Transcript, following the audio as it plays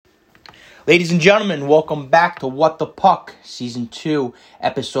Ladies and gentlemen, welcome back to What the Puck, Season 2,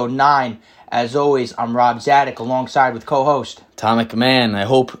 Episode 9. As always, I'm Rob Zadek, alongside with co-host Tom McMahon. I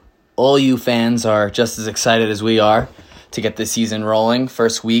hope all you fans are just as excited as we are to get this season rolling.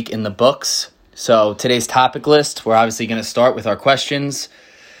 First week in the books. So today's topic list, we're obviously going to start with our questions.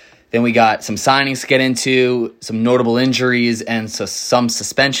 Then we got some signings to get into, some notable injuries, and some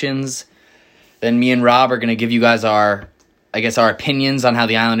suspensions. Then me and Rob are going to give you guys our opinions on how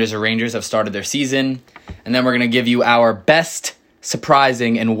the Islanders or Rangers have started their season. And then we're going to give you our best,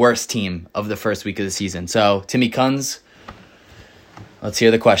 surprising, and worst team of the first week of the season. So, Timmy Kunz, let's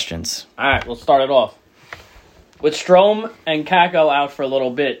hear the questions. All right, we'll start it off. With Strome and Kakko out for a little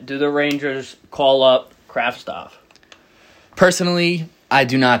bit, do the Rangers call up Kraftstov? Personally, I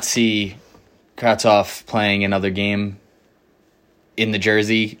do not see Kraftstov playing another game in the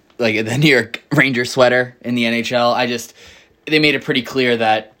jersey, like the New York Ranger sweater in the NHL. They made it pretty clear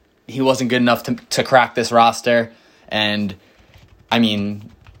that he wasn't good enough to crack this roster. And, I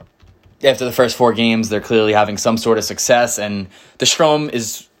mean, after the first 4 games, they're clearly having some sort of success. And the Strome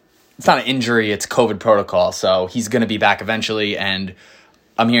it's not an injury, it's COVID protocol. So he's going to be back eventually. And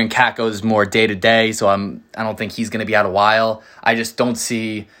I'm hearing Kakko's more day-to-day, so I don't think he's going to be out a while. I just don't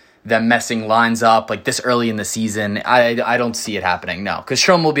see them messing lines up like this early in the season. I don't see it happening, no. Because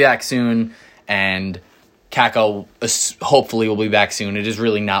Strome will be back soon, and Kakko hopefully will be back soon. It is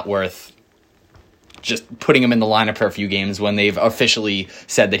really not worth just putting him in the lineup for a few games when they've officially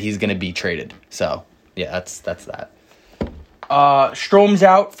said that he's going to be traded. So, yeah, that's that. Strome's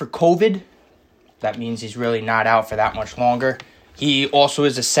out for COVID. That means he's really not out for that much longer. He also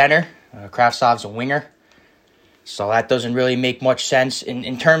is a center. Kraftstov's a winger. So that doesn't really make much sense.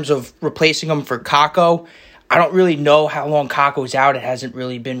 In terms of replacing him for Kakko, I don't really know how long Kakko's out. It hasn't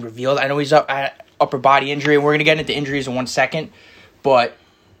really been revealed. I know he's up at upper body injury, and we're going to get into injuries in 1 second. But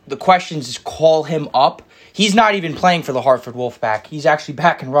the question is call him up. He's not even playing for the Hartford Wolfpack. He's actually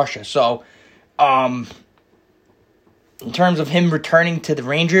back in Russia. So in terms of him returning to the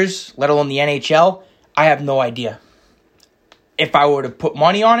Rangers, let alone the NHL, I have no idea. If I were to put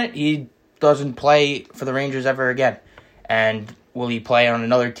money on it, he doesn't play for the Rangers ever again. And will he play on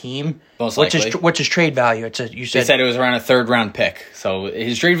another team? Most likely. What's his trade value? They said it was around a 3rd-round pick. So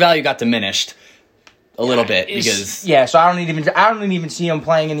his trade value got diminished a little bit because so I don't even see him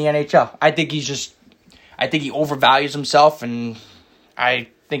playing in the NHL. I think he overvalues himself, and I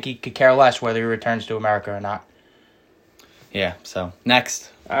think he could care less whether he returns to America or not. Yeah, so next.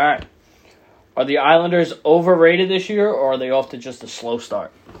 All right. Are the Islanders overrated this year, or are they off to just a slow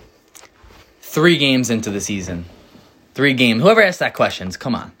start? 3 games into the season. 3 games. Whoever asked that questions,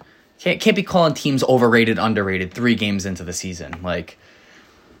 come on. Can't be calling teams overrated, underrated 3 games into the season. Like,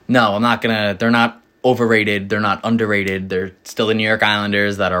 no, I'm not gonna. They're not overrated. They're not underrated. They're still the New York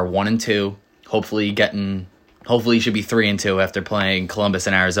Islanders that are 1-2. Hopefully should be 3-2 after playing Columbus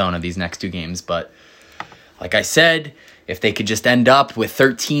and Arizona these next 2 games. But like I said, if they could just end up with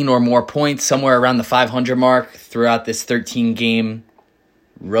 13 or more points somewhere around the 500 mark throughout this 13-game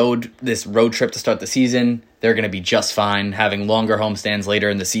road trip to start the season, they're going to be just fine. Having longer homestands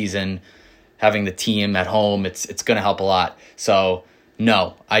later in the season, having the team at home, it's going to help a lot. So,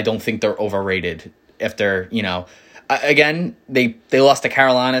 no, I don't think they're overrated. If they're, again, they lost to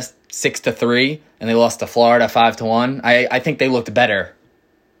Carolina 6-3, and they lost to Florida 5-1. I think they looked better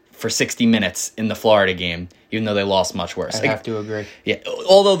for 60 minutes in the Florida game, even though they lost much worse. I have to agree. Yeah,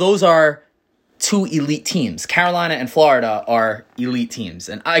 although those are 2 elite teams. Carolina and Florida are elite teams.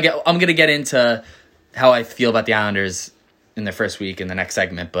 And I'm going to get into how I feel about the Islanders in their first week in the next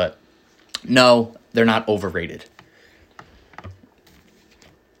segment, but no, they're not overrated.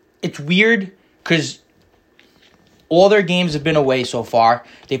 It's weird because all their games have been away so far.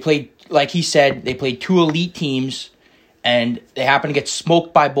 They played, like he said, they played 2 elite teams, and they happen to get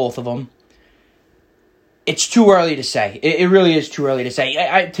smoked by both of them. It's too early to say. It really is too early to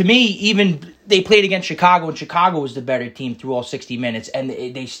say. To me, even they played against Chicago, and Chicago was the better team through all 60 minutes, and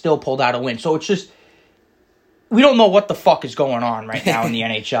they still pulled out a win. So it's just, we don't know what the fuck is going on right now in the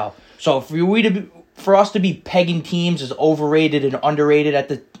NHL. So for us to be pegging teams as overrated and underrated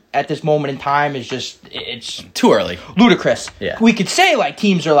at this moment in time is just, it's too early. Ludicrous. Yeah. We could say, like,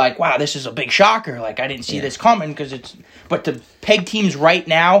 teams are like, wow, this is a big shocker. Like, I didn't see this coming but to peg teams right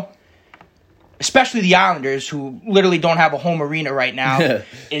now, especially the Islanders, who literally don't have a home arena right now,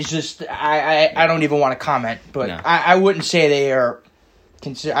 is just, I don't even want to comment. But no. I wouldn't say they are,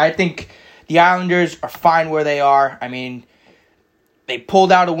 I think the Islanders are fine where they are. I mean, they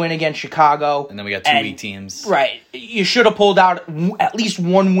pulled out a win against Chicago. And then we got 2 weak teams. Right. You should have pulled out at least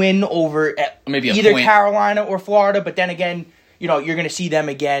one win over maybe either point. Carolina or Florida. But then again, you're going to see them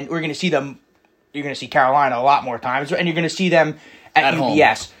again. You're going to see Carolina a lot more times, and you're going to see them at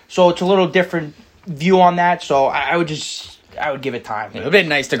UBS. Home. So it's a little different view on that. So I would give it time. It would have been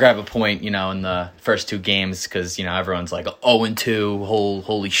nice to grab a point, in the first 2 games because, everyone's like 0-2,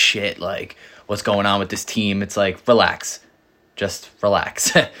 holy shit, like, what's going on with this team? It's like, relax. Just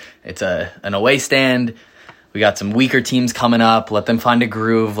relax. It's an away stand. We got some weaker teams coming up. Let them find a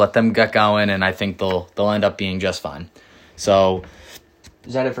groove. Let them get going, and I think they'll end up being just fine. So,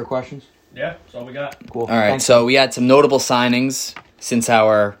 is that it for questions? Yeah, that's all we got. Cool. All right, Thanks. So we had some notable signings since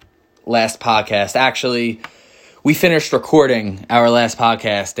our last podcast. Actually, we finished recording our last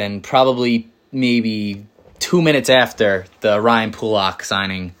podcast, and probably maybe 2 minutes after the Ryan Pulock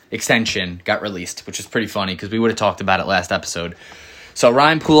signing extension got released, which is pretty funny because we would have talked about it last episode. So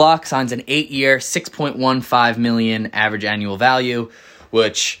Ryan Pulock signs an 8-year, $6.15 million average annual value,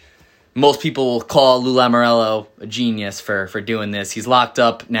 which most people will call Lou Lamoriello a genius for doing this. He's locked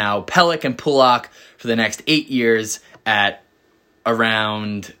up now Pelech and Pulock for the next 8 years at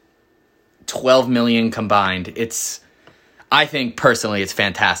around $12 million combined. I think personally it's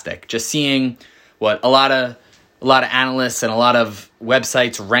fantastic. Just seeing what a lot of analysts and a lot of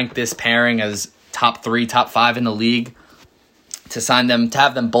websites rank this pairing as top 3, top 5 in the league. To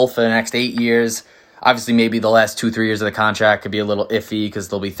have them both for the next 8 years. Obviously, maybe the last 2-3 years of the contract could be a little iffy because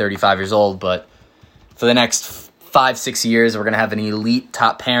they'll be 35 years old. But for the next 5-6 years, we're going to have an elite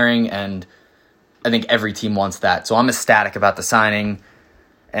top pairing, and I think every team wants that. So I'm ecstatic about the signing.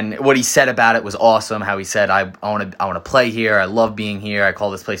 And what he said about it was awesome. How he said, I want to play here. I love being here. I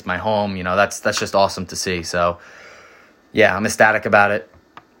call this place my home. That's just awesome to see. So, yeah, I'm ecstatic about it.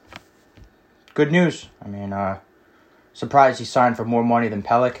 Good news. I mean, surprised he signed for more money than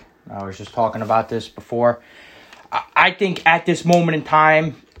Pelech. I was just talking about this before. I think at this moment in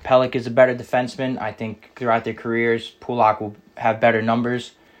time, Pelech is a better defenseman. I think throughout their careers, Pulock will have better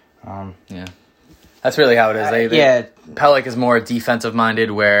numbers. Yeah. That's really how it is. Pelech is more defensive-minded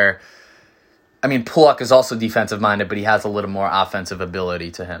Pulock is also defensive-minded, but he has a little more offensive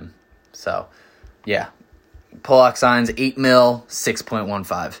ability to him. So, yeah. Pulock signs $8 million,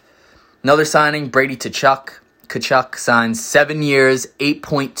 $6.15. Another signing, Brady Tkachuk. Tkachuk signs 7 years,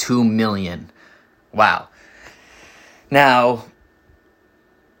 $8.2 million. Wow. Now,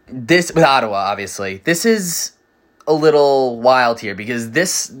 this with Ottawa, obviously, this is a little wild here because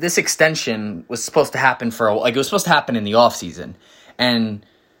this extension was supposed to happen it was supposed to happen in the offseason. And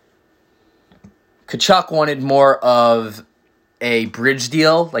Tkachuk wanted more of a bridge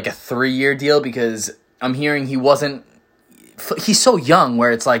deal, like a 3-year deal, because I'm hearing he's so young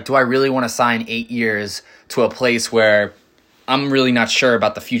where it's like, do I really want to sign 8 years to a place where I'm really not sure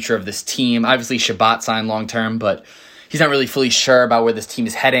about the future of this team? Obviously, Shabbat signed long-term, but he's not really fully sure about where this team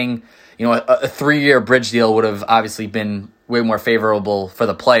is heading. A 3-year bridge deal would have obviously been way more favorable for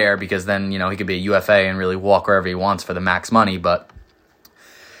the player because then, he could be a UFA and really walk wherever he wants for the max money. But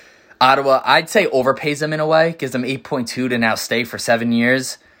Ottawa, I'd say overpays him in a way, gives him 8.2 to now stay for 7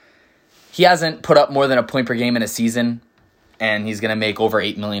 years. He hasn't put up more than a point per game in a season, and he's going to make over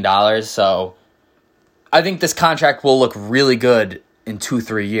 $8 million. So I think this contract will look really good in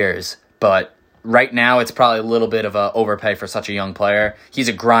 2-3 years, but right now it's probably a little bit of a overpay for such a young player. He's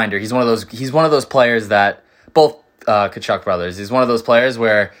a grinder. He's one of those players that both Tkachuk brothers. He's one of those players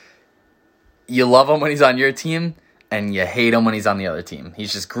where you love him when he's on your team and you hate him when he's on the other team.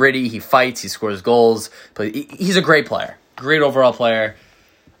 He's just gritty. He fights. He scores goals. But he's a great player. Great overall player.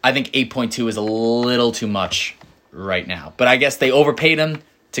 I think 8.2 is a little too much right now. But I guess they overpaid him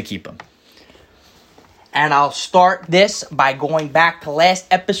to keep him. And I'll start this by going back to last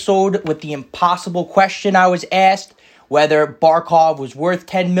episode with the impossible question I was asked, whether Barkov was worth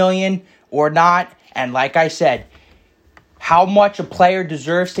 $10 million or not. And like I said, how much a player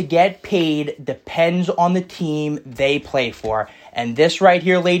deserves to get paid depends on the team they play for. And this right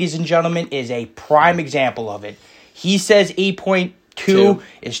here, ladies and gentlemen, is a prime example of it. He says 8.2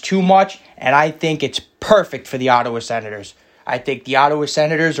 is too much, and I think it's perfect for the Ottawa Senators. I think the Ottawa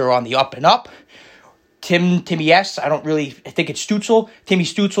Senators are on the up and up. Timmy S., I think it's Stützle. Timmy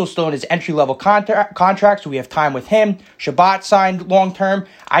Stützle is still in his entry-level contract, so we have time with him. Shabbat signed long-term.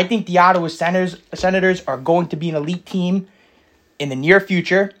 I think the Ottawa Senators are going to be an elite team in the near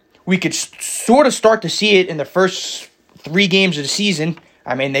future. We could sort of start to see it in the first 3 games of the season.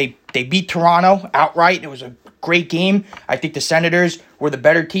 I mean, they beat Toronto outright. It was a great game. I think the Senators were the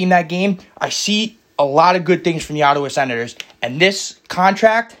better team that game. I see a lot of good things from the Ottawa Senators. And this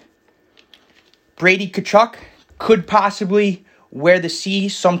contract, Brady Tkachuk could possibly wear the C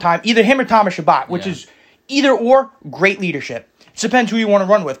sometime, either him or Thomas Shabbat, which is either or great leadership. It depends who you want to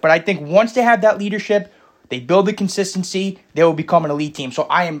run with. But I think once they have that leadership, they build the consistency, they will become an elite team. So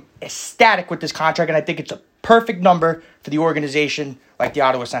I am ecstatic with this contract, and I think it's a perfect number for the organization like the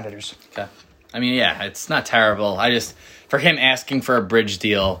Ottawa Senators. Okay. I mean, yeah, it's not terrible. For him asking for a bridge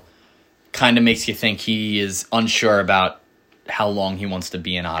deal kind of makes you think he is unsure about how long he wants to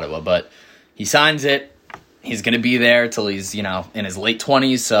be in Ottawa. But he signs it. He's going to be there till he's, in his late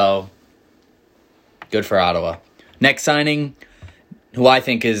 20s, so good for Ottawa. Next signing, who I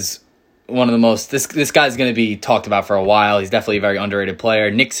think is one of the most... This guy's going to be talked about for a while. He's definitely a very underrated player.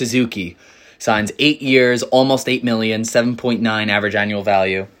 Nick Suzuki signs 8 years, almost $8 million, 7.9 average annual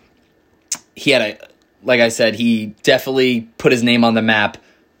value. He had like I said, he definitely put his name on the map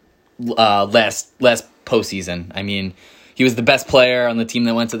last postseason. I mean, he was the best player on the team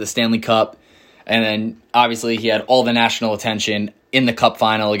that went to the Stanley Cup. And then, obviously, he had all the national attention in the Cup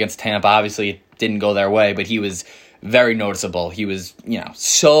final against Tampa. Obviously, it didn't go their way, but he was very noticeable. He was,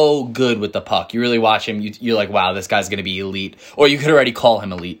 so good with the puck. You really watch him, you're like, wow, this guy's going to be elite. Or you could already call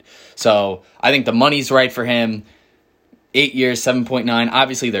him elite. So, I think the money's right for him. 8 years, 7.9.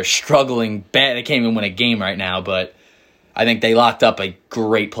 Obviously, they're struggling bad. They can't even win a game right now, but I think they locked up a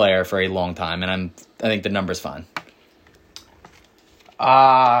great player for a long time, and I think the number's fine.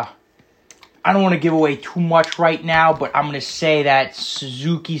 I don't want to give away too much right now, but I'm going to say that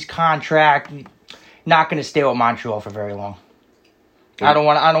Suzuki's contract not going to stay with Montreal for very long. I don't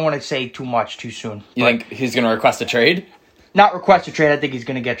want to say too much too soon. You think he's going to request a trade? Not request a trade. I think he's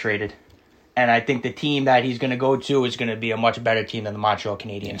going to get traded. And I think the team that he's going to go to is going to be a much better team than the Montreal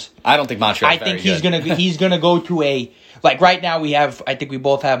Canadiens. I don't think Montreal. I think he's going to go to a, like right now I think we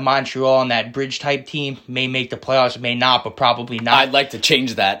both have Montreal on that bridge type team. May make the playoffs, may not, but probably not. I'd like to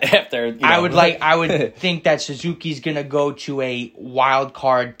change that after. I would think that Suzuki's going to go to a wild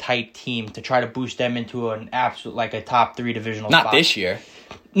card type team to try to boost them into an absolute like a top 3 divisional spot. Not this year.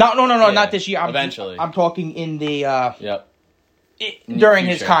 No, not this year. Eventually, I'm talking in the yep. During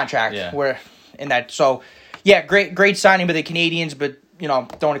his contract, where in that. So, yeah, great signing by the Canadians, but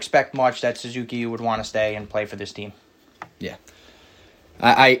don't expect much that Suzuki would want to stay and play for this team. Yeah,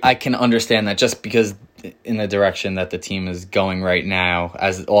 I can understand that just because in the direction that the team is going right now,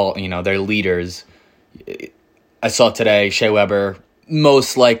 as all their leaders. I saw today Shea Weber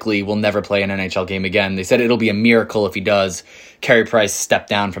most likely will never play an NHL game again. They said it'll be a miracle if he does. Carey Price stepped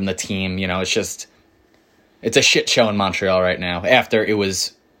down from the team. It's a shit show in Montreal right now after it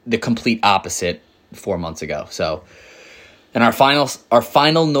was the complete opposite 4 months ago. So, and our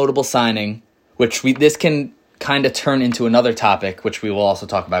final notable signing, which this can kind of turn into another topic, which we will also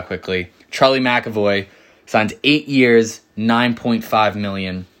talk about quickly. Charlie McAvoy signs 8 years, $9.5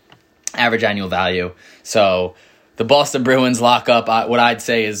 million average annual value. So the Boston Bruins lock up. What I'd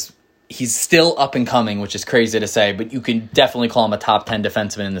say is he's still up and coming, which is crazy to say, but you can definitely call him a top 10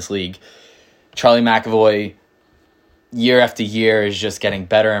 defenseman in this league. Charlie McAvoy, year after year, is just getting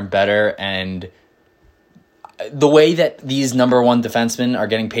better and better. And the way that these number one defensemen are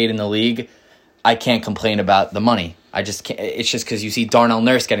getting paid in the league, I can't complain about the money. I just can't. It's just because you see Darnell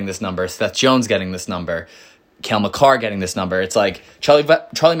Nurse getting this number, Seth Jones getting this number, Cale Makar getting this number. It's like Charlie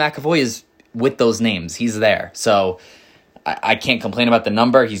McAvoy is with those names. He's there. So I can't complain about the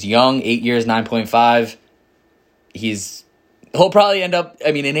number. He's young, 8 years, 9.5. He'll probably end up.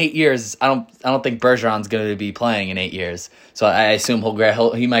 I mean, in 8 years, I don't think Bergeron's going to be playing in 8 years. So I assume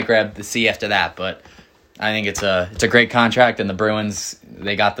he might grab the C after that. But I think it's a great contract, and the Bruins,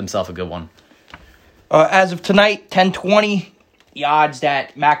 they got themselves a good one. As of tonight, 10:20, the odds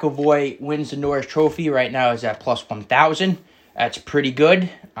that McAvoy wins the Norris Trophy right now is at plus 1,000. That's pretty good.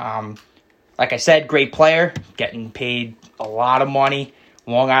 Like I said, great player, getting paid a lot of money.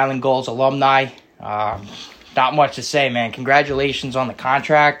 Long Island Gulls alumni. Not much to say, man. Congratulations on the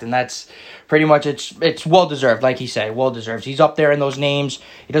contract, and that's pretty much it's well deserved. Like he said, well deserved. He's up there in those names.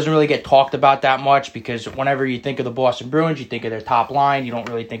 He doesn't really get talked about that much because whenever you think of the Boston Bruins, you think of their top line. You don't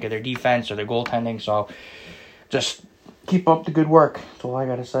really think of their defense or their goaltending. So just keep up the good work. That's all I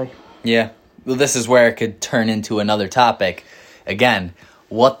gotta say. Yeah. Well, this is where it could turn into another topic. Again,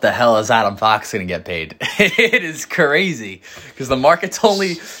 what the hell is Adam Fox going to get paid? It is crazy because the market's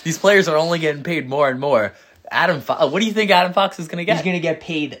these players are only getting paid more and more. What do you think Adam Fox is going to get? He's going to get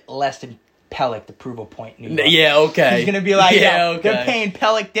paid less than Pelech to prove a point. Yeah, okay. He's going to be like, they're paying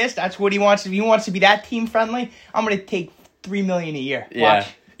Pelech this. That's what he wants to be. He wants to be that team friendly. I'm going to take $3 million a year. Yeah. Watch.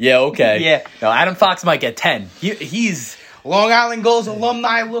 Yeah, okay. Yeah. No, Adam Fox might get 10. He's Long Island Gulls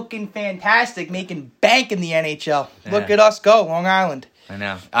alumni looking fantastic, making bank in the NHL. Yeah. Look at us go, Long Island. I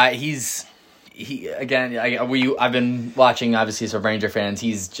know. I've been watching, obviously, as a Ranger fans.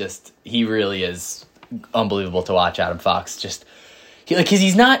 He really is unbelievable to watch, Adam Fox. Just, Because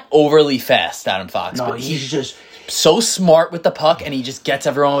he's not overly fast, Adam Fox. No, but he's just so smart with the puck, and he just gets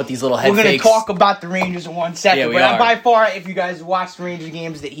everyone with these little head We're going to fakes. talk about the Rangers in 1 second. Yeah, we but are. by far, if you guys watch the Rangers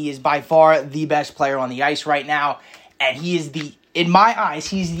games, that he is by far the best player on the ice right now. And he is in my eyes,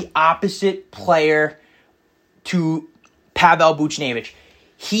 he's the opposite player to Pavel Buchnevich.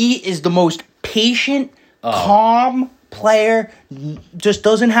 He is the most patient, calm player, just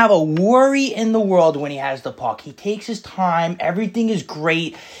doesn't have a worry in the world when he has the puck. He takes his time. Everything is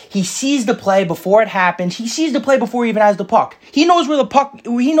great. He sees the play before it happens. He sees the play before he even has the puck. He knows where the puck,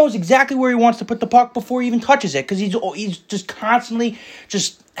 he knows exactly where he wants to put the puck before he even touches it, because he's just constantly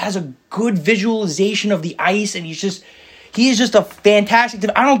just has a good visualization of the ice, and he is just a fantastic.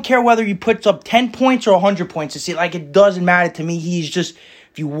 I don't care whether he puts up 10 points or 100 points to see. Like, it doesn't matter to me. He's just,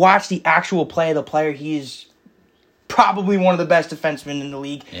 if you watch the actual play of the player, he is probably one of the best defensemen in the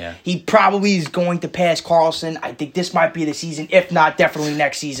league. Yeah. He probably is going to pass Carlson. I think this might be the season, if not definitely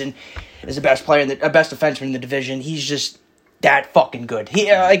next season, is the best player, best defenseman in the division. He's just that fucking good.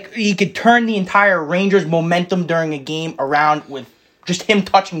 He could turn the entire Rangers momentum during a game around with just him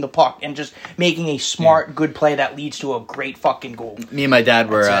touching the puck and just making a smart, good play that leads to a great fucking goal. Me and my dad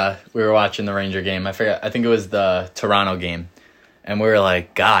we were watching the Ranger game. I think it was the Toronto game, and we were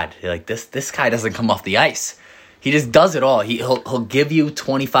like, God, this guy doesn't come off the ice. He just does it all. He'll give you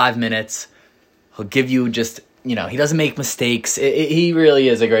 25 minutes. He'll give you just, he doesn't make mistakes. He really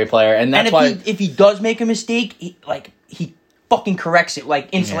is a great player, and that's why if he does make a mistake, he fucking corrects it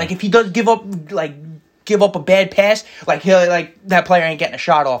instantly. Yeah. Like, if he does give up a bad pass, that player ain't getting a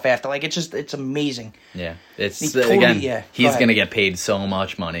shot off after. It's amazing. Yeah, it's He's totally- he's gonna get paid so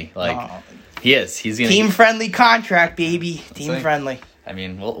much money. He is. He's gonna Team friendly contract, baby. Team see. friendly. I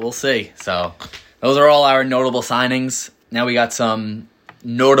mean, we'll see. So those are all our notable signings. Now we got some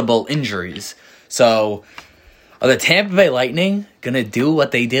notable injuries. So are the Tampa Bay Lightning gonna do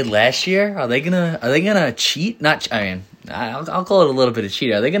what they did last year? Are they gonna cheat? I'll call it a little bit of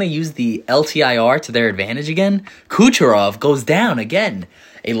cheat. Are they gonna use the LTIR to their advantage again? Kucherov goes down again.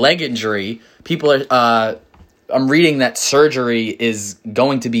 A leg injury. People are. I'm reading that surgery is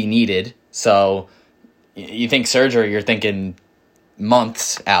going to be needed. So you think surgery, you're thinking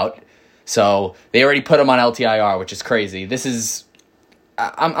months out. So they already put him on LTIR, which is crazy. This is,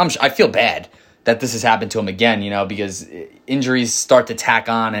 I feel bad that this has happened to him again, because injuries start to tack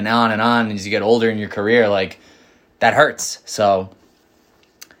on and on and on as you get older in your career. That hurts. So,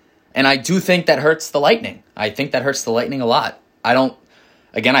 and I do think that hurts the Lightning. I think that hurts the Lightning a lot. I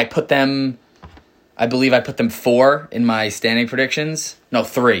believe I put them 4 in my standing predictions. No,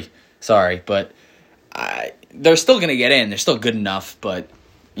 3. Sorry, but they're still going to get in. They're still good enough, but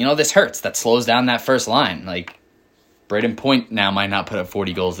this hurts. That slows down that first line. Braden Point now might not put up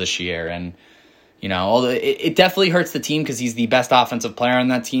 40 goals this year, and although it definitely hurts the team because he's the best offensive player on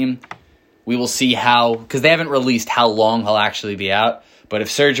that team. We will see because they haven't released how long he'll actually be out. But if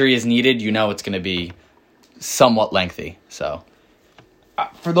surgery is needed, it's going to be somewhat lengthy. So,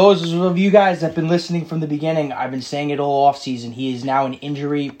 for those of you guys that have been listening from the beginning, I've been saying it all offseason. He is now an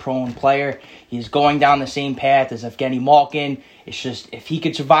injury-prone player. He is going down the same path as Evgeny Malkin. It's just, if he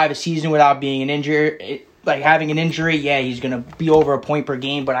could survive a season without being having an injury, he's going to be over a point per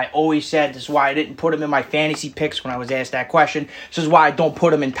game. But I always said, this is why I didn't put him in my fantasy picks when I was asked that question. This is why I don't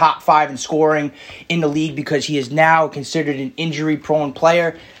put him in top 5 in scoring in the league, because he is now considered an injury-prone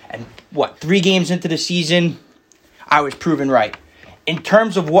player. And 3 games into the season, I was proven right. In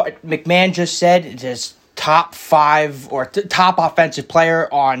terms of what McMahon just said, it's his top 5 or top offensive player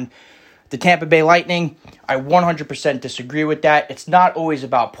on the Tampa Bay Lightning, I 100% disagree with that. It's not always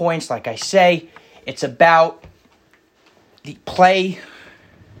about points, like I say. It's about the play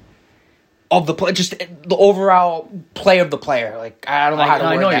of the play, just the overall play of the player. I don't know how to word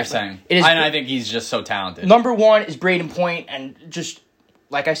that. I know what you're saying. I think he's just so talented. Number 1 is Braden Point, and just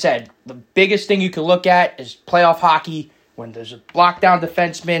like I said, the biggest thing you can look at is playoff hockey. When there's a lockdown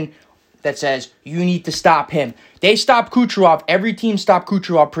defenseman that says, you need to stop him. They stopped Kucherov. Every team stopped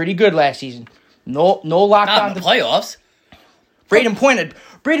Kucherov pretty good last season. No lockdown. Not in the playoffs. Braden Point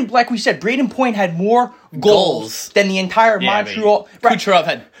had more goals than the entire Montreal.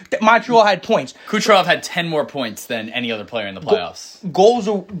 Montreal had points. Kucherov had 10 more points than any other player in the playoffs. Goals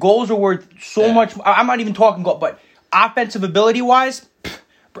are worth so much. I'm not even talking goal, but offensive ability wise,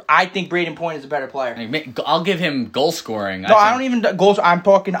 I think Braden Point is a better player. I'll give him goal scoring. I don't even goals. I'm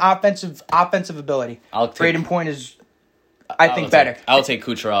talking offensive ability. Braden Point is, I think, better. I'll take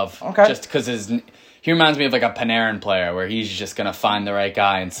Kucherov. Okay. Just because he reminds me of a Panarin player where he's just going to find the right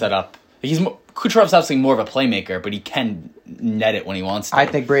guy and set up. Kucherov's obviously more of a playmaker, but he can net it when he wants to. I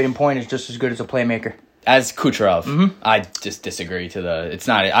think Braden Point is just as good as a playmaker. As Kucherov, I just disagree to the. It's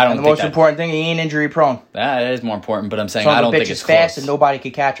not. I don't. And the think most important thing, he ain't injury prone. That is more important, but I'm saying Son I of a don't bitch think is it's fast close. and nobody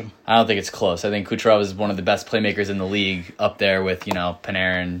could catch him. I don't think it's close. I think Kucherov is one of the best playmakers in the league, up there with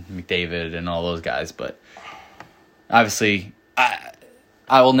Panarin, McDavid, and all those guys. But obviously,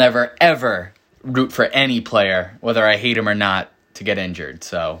 I will never ever root for any player, whether I hate him or not, to get injured.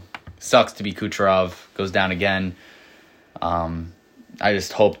 So sucks to be Kucherov, goes down again. I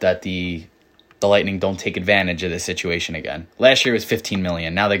just hope that the Lightning don't take advantage of this situation again. Last year was $15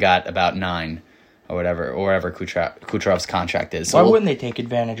 million. Now they got about $9 million or wherever Kucherov's contract is. So Why wouldn't they take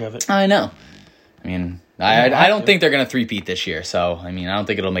advantage of it? I know. I mean, I don't think they're going to three-peat this year. So, I mean, I don't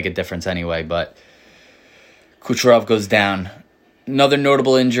think it'll make a difference anyway. But Kucherov goes down. Another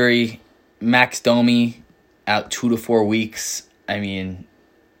notable injury, Max Domi out 2 to 4 weeks. I mean,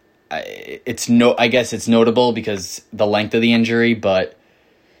 I guess it's notable because the length of the injury, but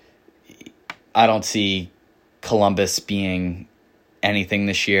I don't see Columbus being anything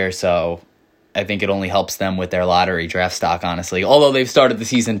this year, so I think it only helps them with their lottery draft stock, honestly. Although they've started the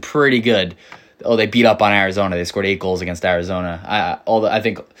season pretty good. They beat up on Arizona. They scored 8 goals against Arizona. I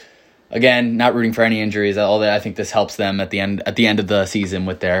think, again, not rooting for any injuries. I think this helps them at the end of the season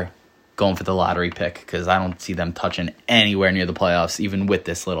with their going for the lottery pick, because I don't see them touching anywhere near the playoffs, even with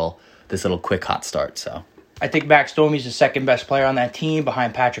this little quick hot start. So I think Max Domi's the second best player on that team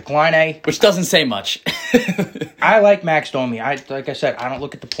behind Patrick Laine. Which doesn't say much. I like Max Domi. Like I said, I don't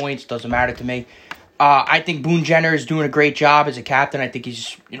look at the points. Doesn't matter to me. I think Boone Jenner is doing a great job as a captain. I think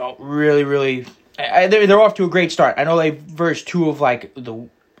he's, really, really... They're off to a great start. I know they versed 2 of, the,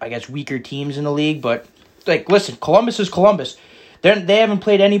 I guess, weaker teams in the league. But, listen, Columbus is Columbus. They haven't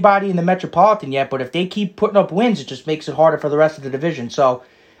played anybody in the Metropolitan yet. But if they keep putting up wins, it just makes it harder for the rest of the division. So,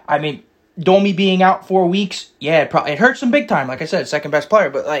 I mean... Domi being out 4 weeks, yeah, it hurts them big time. Like I said, second best player,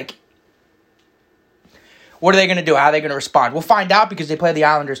 but what are they going to do? How are they going to respond? We'll find out because they play the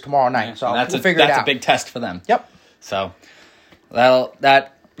Islanders tomorrow night. So we'll figure it out. That's a big test for them. Yep. So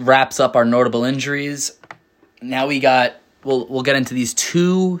that wraps up our notable injuries. Now we'll get into these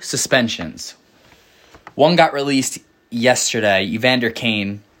 2 suspensions. One got released yesterday. Evander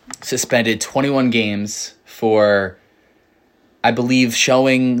Kane suspended 21 games for, I believe,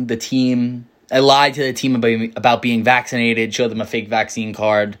 showing the team... I lied to the team about being vaccinated, showed them a fake vaccine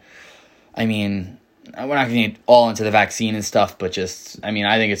card. I mean, we're not going to get all into the vaccine and stuff, but I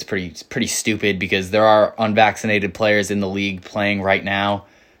think it's pretty stupid because there are unvaccinated players in the league playing right now.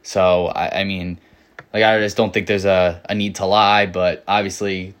 So, I just don't think there's a need to lie, but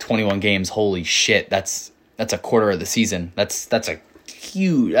obviously 21 games, holy shit, that's a quarter of the season. That's a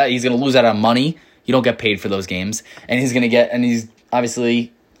huge... he's going to lose out on money. You don't get paid for those games, and he's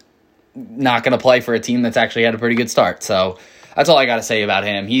obviously not going to play for a team that's actually had a pretty good start. So that's all I got to say about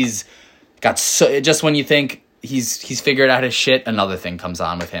him. He's got just when you think he's figured out his shit, another thing comes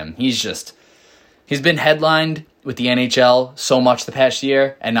on with him. He's been headlined with the NHL so much the past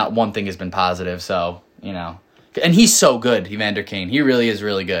year, and not one thing has been positive. So and he's so good, Evander Kane. He really is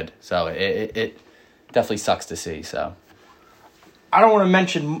really good. So it definitely sucks to see. So. I don't want to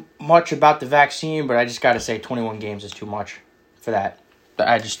mention much about the vaccine, but I just got to say 21 games is too much for that.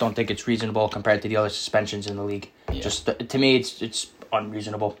 I just don't think it's reasonable compared to the other suspensions in the league. Yeah. Just to me, it's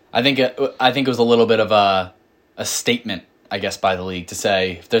unreasonable. I think it was a little bit of a statement, I guess, by the league to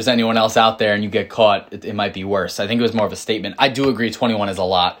say if there's anyone else out there and you get caught, it might be worse. I think it was more of a statement. I do agree 21 is a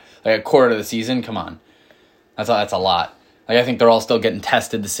lot. A quarter of the season, come on. That's a lot. I think they're all still getting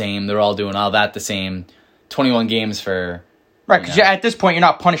tested the same. They're all doing all that the same. 21 games for... Right, because at this point, you're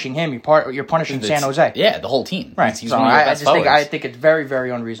not punishing him. You're punishing San Jose. Yeah, the whole team. Right. So I think it's very, very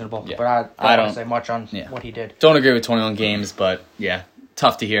unreasonable. Yeah. But I don't want to say much on what he did. Don't agree with 21 games, but yeah,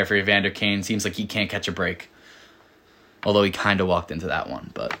 tough to hear for Evander Kane. Seems like he can't catch a break. Although he kind of walked into that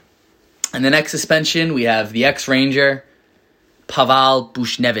one. But in the next suspension, we have the ex-Ranger, Pavel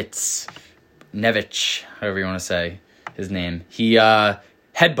Buchnevich, however you want to say his name. He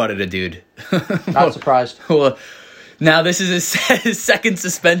headbutted a dude. Not surprised. Well, now, this is his second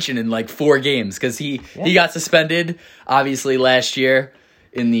suspension in 4 games because he got suspended, obviously, last year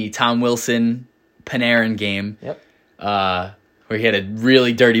in the Tom Wilson Panarin game. Yep. Where he had a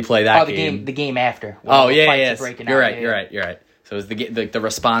really dirty play that game. The game after. Oh, yeah. You're right. So it was the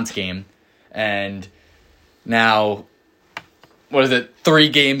response game. And now, 3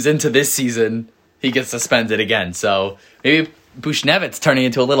 games into this season, he gets suspended again. So maybe Buchnevich turning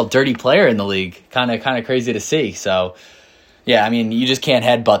into a little dirty player in the league. Kind of crazy to see. So, yeah, you just can't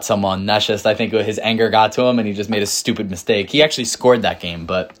headbutt someone. That's just, I think his anger got to him, and he just made a stupid mistake. He actually scored that game,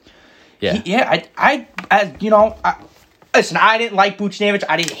 but, yeah. Listen, I didn't like Buchnevich.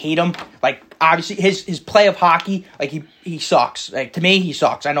 I didn't hate him. obviously his play of hockey, like he sucks. Like to me, he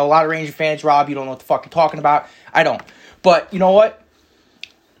sucks. I know a lot of Ranger fans, Rob, you don't know what the fuck you're talking about. I don't. But you know what?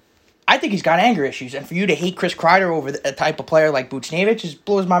 I think he's got anger issues, and for you to hate Chris Kreider over a type of player like Buchnevich just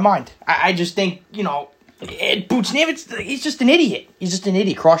blows my mind. I just think, Buchnevich, he's just an idiot. He's just an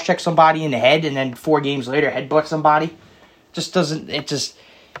idiot. Cross-check somebody in the head, and then 4 games later, headbutt somebody. Just doesn't, it just...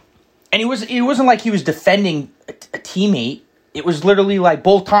 And it wasn't like he was defending a teammate. It was literally like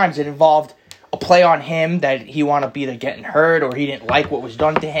both times it involved a play on him that he wound up either getting hurt or he didn't like what was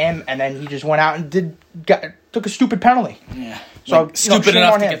done to him, and then he just went out and took a stupid penalty. Yeah. So stupid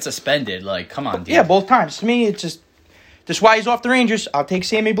enough to get suspended. Like, come on, dude. Yeah, both times. To me, it's just why he's off the Rangers. I'll take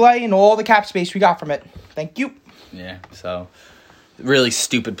Sammy Blais and all the cap space we got from it. Thank you. Yeah, so really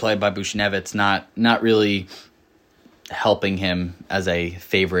stupid play by Buchnevich. Not really helping him as a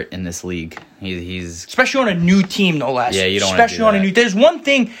favorite in this league. He's especially on a new team, no less. Yeah, you don't especially want to do on a new. There's one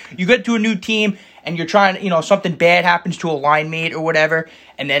thing you get to a new team and you're trying, something bad happens to a line mate or whatever,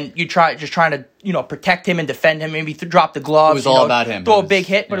 and then you trying to, protect him and defend him. Maybe drop the gloves. It was all about him. Throw a big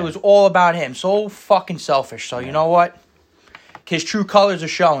hit, but it was all about him. So fucking selfish. So you know what? His true colors are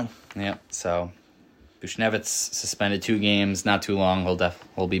showing. Yeah. So Buchnevich suspended 2 games, not too long.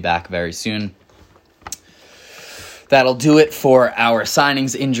 He'll be back very soon. That'll do it for our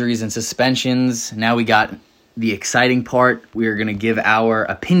signings, injuries, and suspensions. Now we got the exciting part. We are going to give our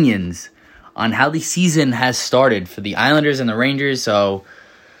opinions on how the season has started for the Islanders and the Rangers. So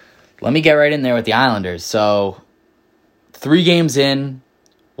let me get right in there with the Islanders. So 3 games in,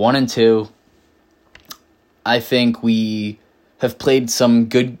 1-2. I think we have played some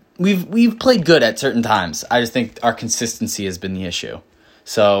good. We've played good at certain times. I just think our consistency has been the issue.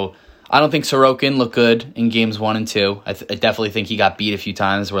 So I don't think Sorokin looked good in games 1 and 2. I definitely think he got beat a few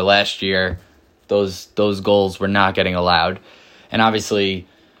times where last year those goals were not getting allowed. And obviously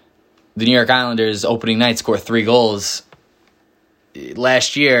the New York Islanders opening night scored 3 goals.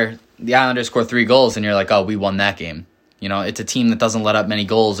 Last year, the Islanders scored 3 goals and you're like, oh, we won that game. It's a team that doesn't let up many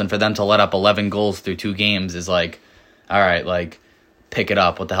goals, and for them to let up 11 goals through 2 games is like, all right, like, pick it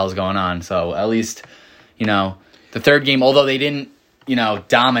up. What the hell's going on? So at least, the third game, although they didn't,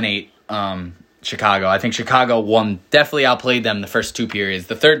 dominate Chicago. I think Chicago definitely outplayed them the first 2 periods.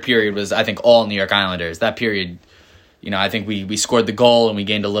 The third period was, I think, all New York Islanders. That period, I think we scored the goal and we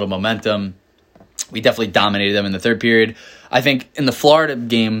gained a little momentum. We definitely dominated them in the third period. I think in the Florida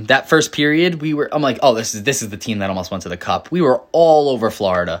game, that first period, I'm like, oh, this is the team that almost went to the Cup. We were all over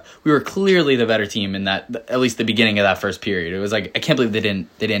Florida. We were clearly the better team in that, at least the beginning of that first period. It was like, I can't believe they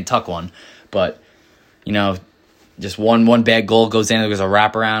didn't tuck one. But, just one bad goal goes in, there's a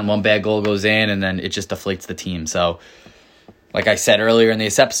wraparound, one bad goal goes in, and then it just deflates the team. So, like I said earlier in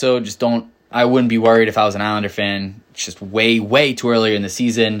this episode, I wouldn't be worried if I was an Islander fan. It's just way, way too early in the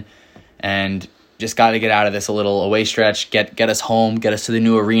season, and just got to get out of this a little away stretch, get us home, get us to the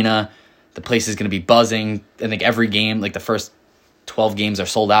new arena. The place is going to be buzzing. I think every game, like the first 12 games are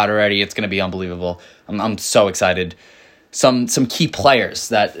sold out already. It's going to be unbelievable. I'm so excited. Some key players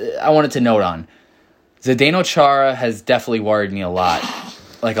that I wanted to note on. Zdeno Chara has definitely worried me a lot.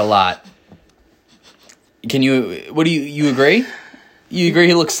 Like a lot. Do you agree? You agree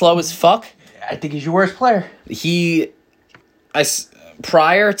he looks slow as fuck? I think he's your worst player.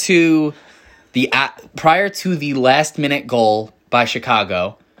 Prior to the last minute goal by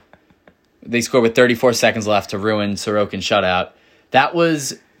Chicago, they scored with 34 seconds left to ruin Sorokin's shutout. That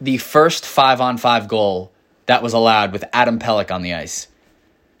was the first 5-on-5 goal that was allowed with Adam Pelech on the ice.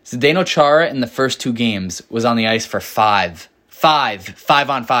 Zdeno Chara in the first 2 games was on the ice for 5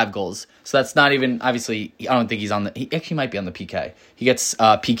 5-on-5 goals. So that's not even, obviously, I don't think he actually might be on the PK. He gets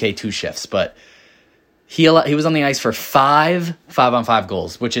PK 2 shifts, but he was on the ice for 5-on-5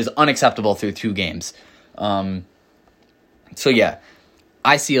 goals, which is unacceptable through 2 games. So yeah,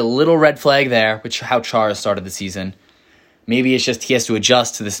 I see a little red flag there, how Chara started the season. Maybe it's just he has to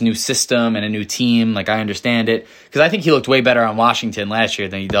adjust to this new system and a new team. Like, I understand it. Because I think he looked way better on Washington last year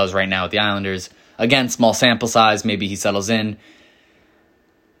than he does right now with the Islanders. Again, small sample size. Maybe he settles in.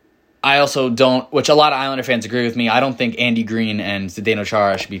 I also don't, which a lot of Islander fans agree with me, I don't think Andy Green and Zdeno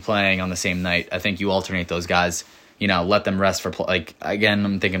Chara should be playing on the same night. I think you alternate those guys. Let them rest for, again,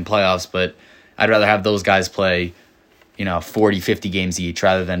 I'm thinking playoffs, but I'd rather have those guys play, 40, 50 games each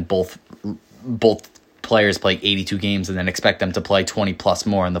rather than both players play 82 games and then expect them to play 20 plus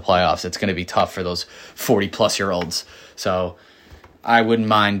more in the playoffs. It's going to be tough for those 40 plus year olds. So I wouldn't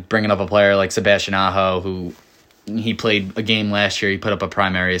mind bringing up a player like Sebastian Aho, who he played a game last year. He put up a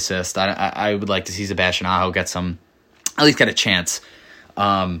primary assist. I would like to see Sebastian Aho at least get a chance.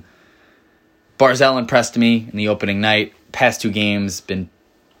 Barzal impressed me in the opening night. Past 2 games been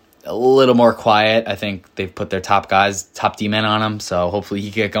a little more quiet. I think they've put their top D-men on him, so hopefully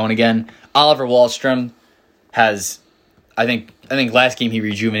he can get going again. Oliver Wahlstrom has, I think last game he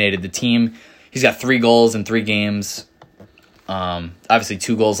rejuvenated the team. He's got 3 goals in 3 games. Obviously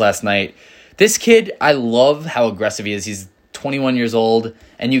 2 goals last night. This kid, I love how aggressive he is. He's 21 years old,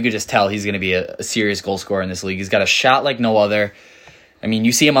 and you could just tell he's going to be a serious goal scorer in this league. He's got a shot like no other. I mean,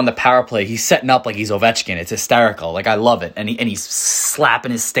 you see him on the power play. He's setting up like he's Ovechkin. It's hysterical. Like, I love it. And he's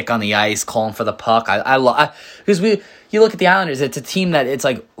slapping his stick on the ice, calling for the puck. Because you look at the Islanders, it's a team that it's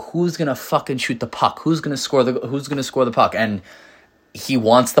like, who's gonna fucking shoot the puck? Who's gonna score the puck? And he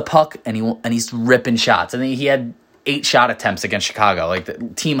wants the puck, and he's ripping shots. I think he had 8 shot attempts against Chicago, like the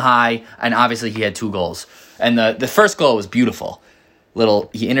team high, and obviously he had 2 goals. And the first goal was beautiful.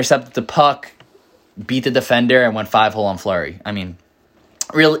 He intercepted the puck, beat the defender, and went 5-hole on Fleury. I mean,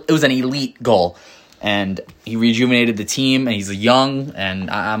 really, it was an elite goal, and he rejuvenated the team, and he's young, and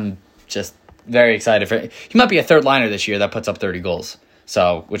I'm just very excited for it. He might be a third liner this year that puts up 30 goals,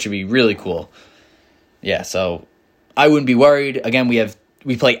 which would be really cool. Yeah, so I wouldn't be worried. Again,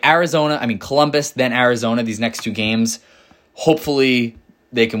 we play Columbus, then Arizona these next 2 games. Hopefully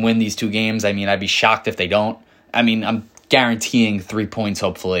they can win these 2 games. I mean, I'd be shocked if they don't. I mean, I'm guaranteeing 3 points,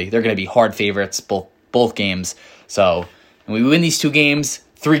 hopefully. They're going to be hard favorites, both games. So, and we win these 2 games,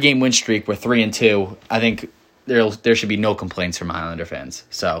 3-game win streak, we're 3-2. I think there should be no complaints from Islander fans.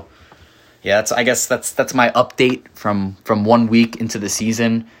 So, yeah, I guess that's my update from 1 week into the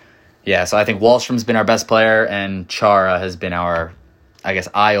season. Yeah, so I think Wallstrom's been our best player, and Chara has been our, I guess,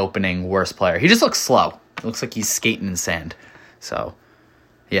 eye-opening worst player. He just looks slow. It looks like he's skating in sand. So,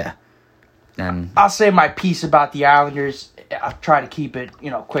 yeah. And I'll say my piece about the Islanders. I'll try to keep it,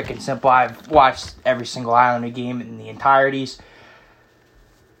 quick and simple. I've watched every single Islander game in the entireties.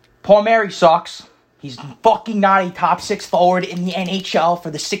 Paul Mary sucks. He's fucking not a top 6 forward in the NHL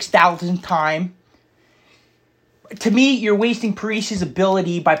for the 6,000th time. To me, you're wasting Parisi's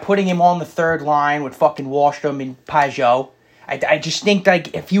ability by putting him on the third line with fucking Wahlstrom and Pajot. I just think,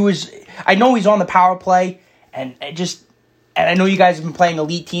 like, if he was... I know he's on the power play, and I know you guys have been playing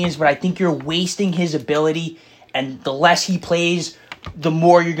elite teams, but I think you're wasting his ability, and the less he plays, the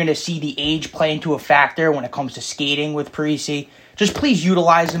more you're going to see the age play into a factor when it comes to skating with Parisi. Just please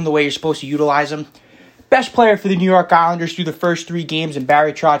utilize him the way you're supposed to utilize him. Best player for the New York Islanders through the first 3 games, and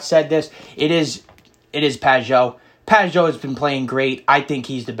Barry Trotz said this, it is Pajot. Pajot has been playing great. I think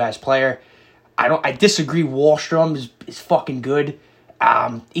he's the best player. I disagree. Wahlstrom is fucking good.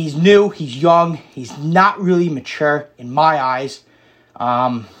 He's new. He's young. He's not really mature in my eyes.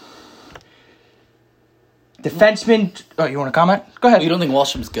 Defenseman. Oh, you want to comment? Go ahead. You don't think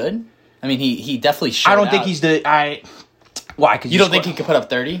Wallstrom's good? I mean, he definitely showed I don't think he's the. Why? You don't think he could put up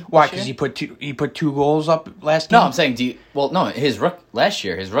 30? Why? Because he put 2 goals up last game. No, I'm saying. Last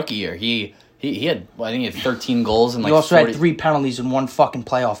year, his rookie year, he had. I think he had 13 goals and he also had 3 penalties in 1 fucking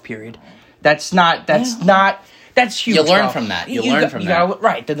playoff period. That's huge. You learn from that.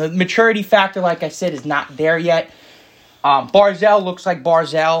 Right. The maturity factor, like I said, is not there yet. Barzal looks like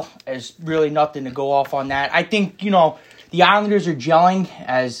Barzal. There's really nothing to go off on that. I think, the Islanders are gelling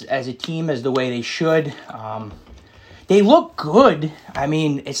as a team as the way they should. They look good. I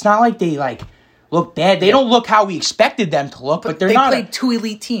mean, it's not like they, look bad. They don't look how we expected them to look, but they played 2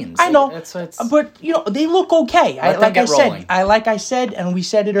 elite teams. I know, but they look okay. Like I said, and we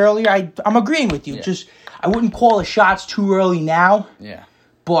said it earlier. I'm agreeing with you. Yeah. I wouldn't call the shots too early now. Yeah,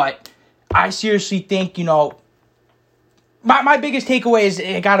 but I seriously think My biggest takeaway is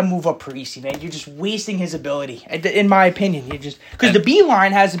I got to move up Parisi, man. You're just wasting his ability, in my opinion. Because the B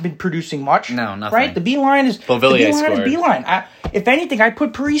line hasn't been producing much. No, nothing. Right? The B line is B line. If anything, I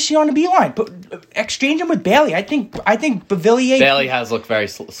put Parisi on the B line. Exchange him with Bailey. I think Bailey has looked very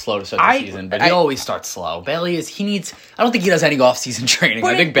slow to start the season, but he always starts slow. Bailey I don't think he does any off-season training.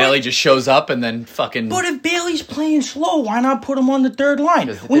 I think Bailey just shows up and then fucking. But if Bailey's playing slow, why not put him on the third line?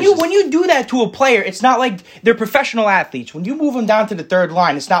 When you do that to a player, it's not like they're professional athletes. When you move them down to the third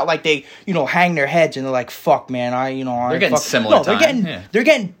line, it's not like they, hang their heads and they're like, "Fuck, man, they're getting similar. No, they're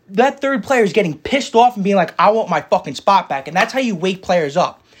getting that third player is getting pissed off and being like, "I want my fucking spot back," and that's how you wake players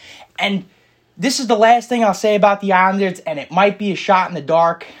up. And this is the last thing I'll say about the Islanders, and it might be a shot in the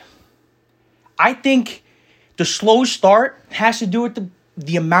dark. I think the slow start has to do with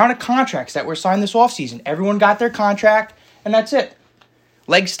the amount of contracts that were signed this offseason. Everyone got their contract, and that's it.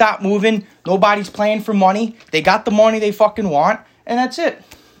 Legs stop moving. Nobody's playing for money. They got the money they fucking want, and that's it.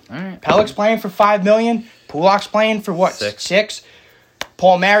 All right. Pellick's playing for $5 million. Pulak's playing for what? 6.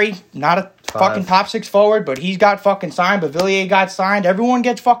 Paul Mary, not a 5. Fucking top 6 forward, but he's got fucking signed. Bavillier got signed. Everyone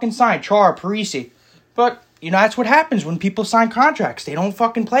gets fucking signed. Char, Parisi. But that's what happens when people sign contracts. They don't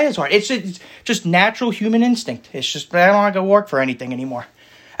fucking play as hard. It's just natural human instinct. It's just, I don't want to go work for anything anymore.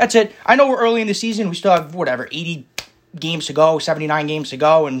 That's it. I know we're early in the season. We still have, 80 games to go, 79 games to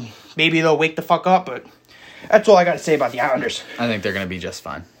go, and maybe they'll wake the fuck up, but that's all I got to say about the Islanders. I think they're going to be just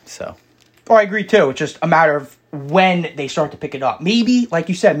fine, so. Oh, I agree, too. It's just a matter of when they start to pick it up. Maybe, like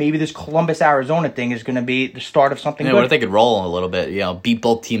you said, maybe this Columbus, Arizona thing is going to be the start of something good. What if they could roll a little bit, beat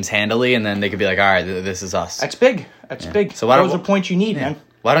both teams handily, and then they could be like, all right, this is us. That's big. That's big. So those are points you need, man.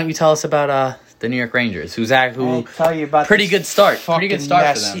 Why don't you tell us about the New York Rangers? I'll tell you about pretty good start. Pretty good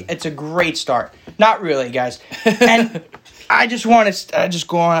start for them. It's a great start. Not really, guys. And I just want to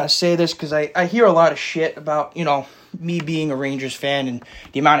go on and say this because I hear a lot of shit about, me being a Rangers fan and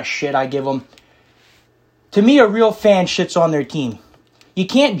the amount of shit I give them. To me, a real fan shits on their team. You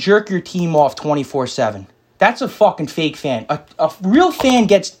can't jerk your team off 24/7. That's a fucking fake fan. A real fan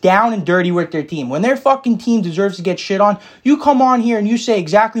gets down and dirty with their team. When their fucking team deserves to get shit on, you come on here and you say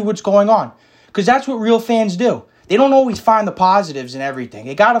exactly what's going on. Because that's what real fans do. They don't always find the positives in everything.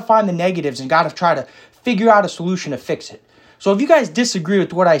 They got to find the negatives and got to try to figure out a solution to fix it. So if you guys disagree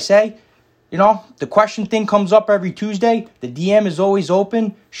with what I say, the question thing comes up every Tuesday. The DM is always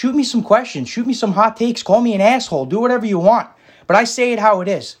open. Shoot me some questions. Shoot me some hot takes. Call me an asshole. Do whatever you want. But I say it how it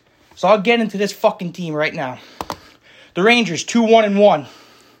is. So I'll get into this fucking team right now. The Rangers, 2-1-1.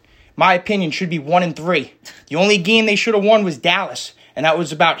 My opinion should be 1-3. The only game they should have won was Dallas. And that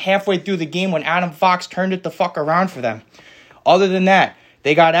was about halfway through the game when Adam Fox turned it the fuck around for them. Other than that,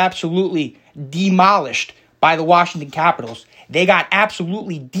 they got absolutely demolished by the Washington Capitals. They got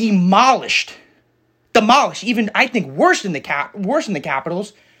absolutely demolished. Demolished. Even, I think, worse than the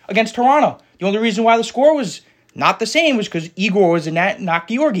Capitals against Toronto. The only reason why the score was not the same was because Igor was in that, not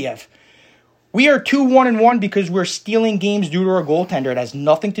Georgiev. We are 2-1-1 because we're stealing games due to our goaltender. It has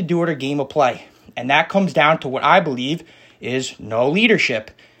nothing to do with our game of play. And that comes down to what I believe is no leadership.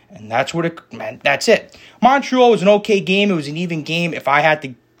 And that's what it meant. That's it. Montreal was an okay game. It was an even game. If I had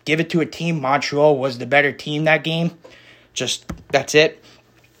to give it to a team, Montreal was the better team that game. That's it.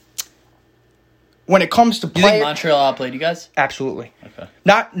 When it comes to play, you think Montreal outplayed you guys? Absolutely. Okay.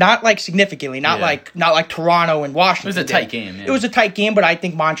 Not like significantly. Not like Toronto and Washington. It was a tight game. Yeah. It was a tight game, but I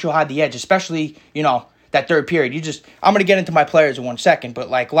think Montreal had the edge, especially that third period. I'm going to get into my players in 1 second, but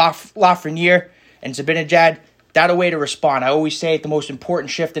like Lafreniere and Zibanejad, that a way to respond. I always say the most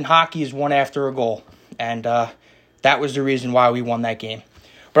important shift in hockey is one after a goal, and that was the reason why we won that game.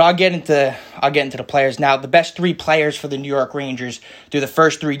 But I'll get into the players now. The best three players for the New York Rangers through the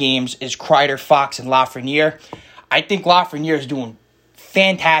first three games is Kreider, Fox, and Lafreniere. I think Lafreniere is doing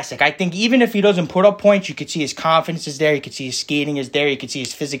fantastic. I think even if he doesn't put up points, you could see his confidence is there. You could see his skating is there. You could see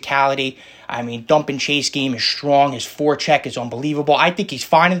his physicality. I mean, dump and chase game is strong. His forecheck is unbelievable. I think he's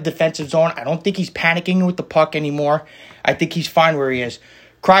fine in the defensive zone. I don't think he's panicking with the puck anymore. I think he's fine where he is.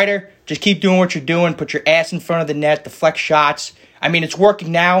 Kreider, just keep doing what you're doing. Put your ass in front of the net, deflect shots. I mean, it's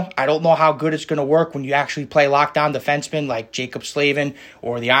working now. I don't know how good it's going to work when you actually play lockdown defensemen like Jacob Slavin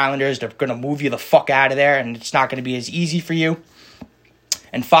or the Islanders. They're going to move you the fuck out of there, and it's not going to be as easy for you.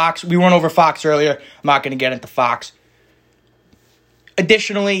 And Fox, we went over Fox earlier. I'm not going to get into Fox.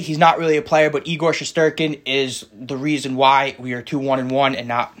 Additionally, he's not really a player, but Igor Shesterkin is the reason why we are 2-1-1 and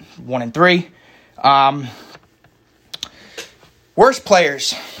not 1-3. Worst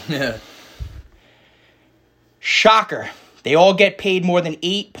players. Yeah. Shocker. They all get paid more than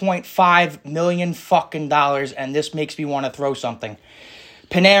 $8.5 million fucking dollars, and this makes me want to throw something.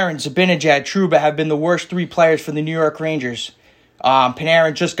 Panarin, Zibanejad, Trouba have been the worst three players for the New York Rangers.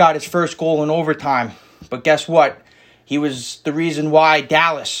 Panarin just got his first goal in overtime, but guess what? He was the reason why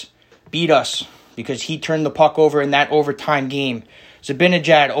Dallas beat us, because he turned the puck over in that overtime game.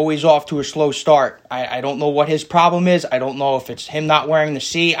 Zibanejad always off to a slow start. I don't know what his problem is. I don't know if it's him not wearing the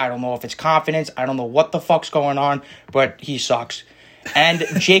C. I don't know if it's confidence. I don't know what the fuck's going on, but he sucks. And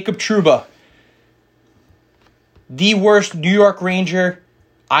Jacob Trouba, the worst New York Ranger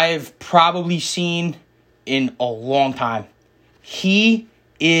I've probably seen in a long time. He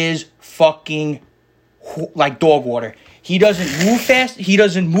is fucking like dog water. He doesn't move fast. He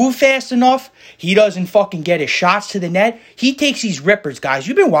doesn't move fast enough. He doesn't fucking get his shots to the net. He takes these rippers, guys.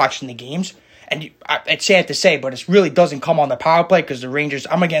 You've been watching the games, and it's sad to say, but it really doesn't come on the power play because the Rangers,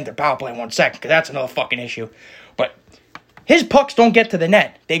 I'm going to get into power play in 1 second because that's another fucking issue. But his pucks don't get to the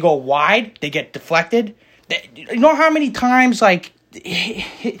net. They go wide. They get deflected. You know how many times, like,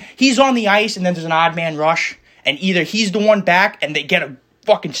 he's on the ice and then there's an odd man rush, and either he's the one back and they get a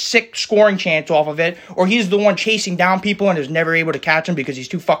fucking sick scoring chance off of it, or he's the one chasing down people and is never able to catch him because he's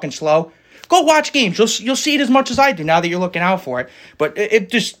too fucking slow. Go watch games. You'll see it as much as I do now that you're looking out for it. But it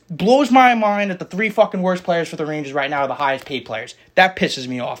just blows my mind that the 3 fucking worst players for the Rangers right now are the highest paid players. That pisses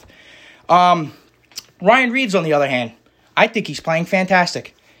me off. Ryan Reed's, on the other hand, I think he's playing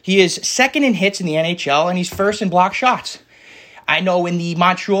fantastic. He is second in hits in the NHL, and he's first in block shots. I know in the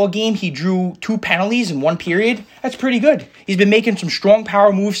Montreal game, he drew 2 penalties in 1 period. That's pretty good. He's been making some strong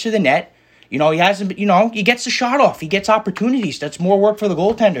power moves to the net. He hasn't, he gets the shot off. He gets opportunities. That's more work for the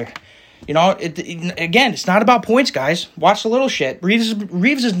goaltender. Again, it's not about points, guys. Watch the little shit.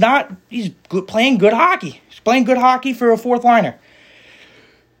 Reeves is not, playing good hockey. He's playing good hockey for a fourth liner.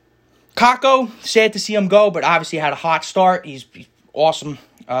 Kakko, sad to see him go, but obviously had a hot start. He's awesome.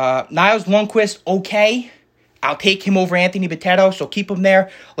 Niles Lundqvist, okay. I'll take him over Anthony Bitetto, so keep him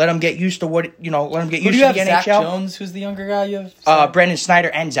there. Let him get used to let him get used to the NHL. Zach Jones, who's the younger guy you have? Brendan Snyder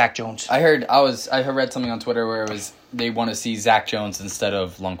and Zach Jones. I read something on Twitter where it was they want to see Zach Jones instead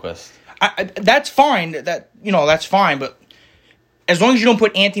of Lundqvist. That's fine. That's fine, but as long as you don't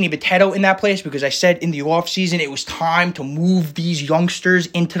put Anthony Bitetto in that place, because I said in the offseason it was time to move these youngsters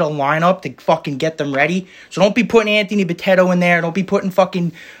into the lineup to fucking get them ready. So don't be putting Anthony Bitetto in there. Don't be putting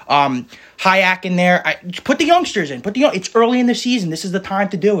fucking Hayek in there. Put the youngsters in. It's early in the season. This is the time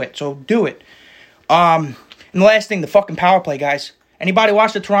to do it. So do it. And the last thing, the fucking power play, guys. Anybody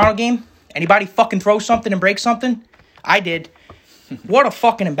watch the Toronto game? Anybody fucking throw something and break something? I did. What a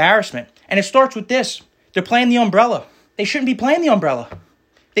fucking embarrassment. And it starts with this. They're playing the umbrella. They shouldn't be playing the umbrella.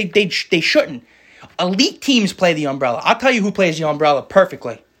 They shouldn't. Elite teams play the umbrella. I'll tell you who plays the umbrella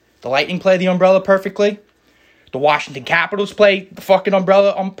perfectly. The Lightning play the umbrella perfectly. The Washington Capitals play the fucking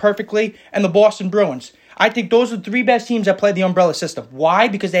umbrella perfectly. And the Boston Bruins. I think those are the 3 best teams that play the umbrella system. Why?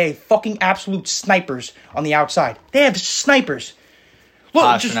 Because they have fucking absolute snipers on the outside. They have snipers. Look,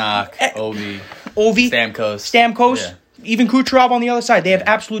 Pasternak, Ovi, Stamkos. Yeah. Even Kucherov on the other side. They have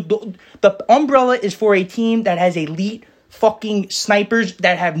absolute... The umbrella is for a team that has elite fucking snipers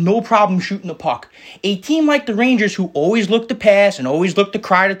that have no problem shooting the puck. A team like the Rangers, who always look to pass and always look to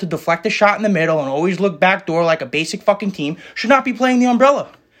Kreider to deflect a shot in the middle and always look backdoor like a basic fucking team, should not be playing the umbrella.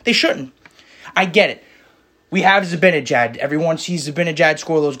 They shouldn't. I get it. We have Zibanejad. Everyone sees Zibanejad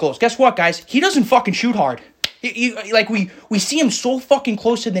score those goals. Guess what, guys? He doesn't fucking shoot hard. We see him so fucking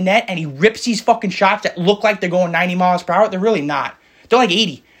close to the net, and he rips these fucking shots that look like they're going 90 miles per hour. They're really not. They're like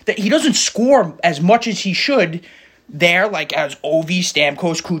 80. He doesn't score as much as he should there, like as Ovi,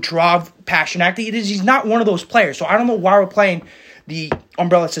 Stamkos, Kucherov, Pasternak. He's not one of those players. So I don't know why we're playing the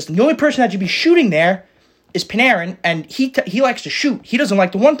umbrella system. The only person that should be shooting there is Panarin, and he likes to shoot. He doesn't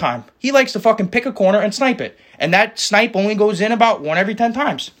like the one time. He likes to fucking pick a corner and snipe it. And that snipe only goes in about 1 every 10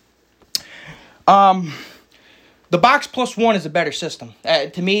 times. The box plus 1 is a better system.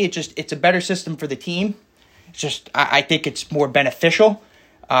 To me, it's a better system for the team. I think it's more beneficial.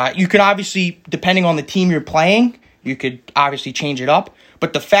 You can obviously, depending on the team you're playing, you could obviously change it up.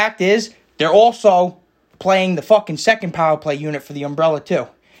 But the fact is, they're also playing the fucking second power play unit for the umbrella too.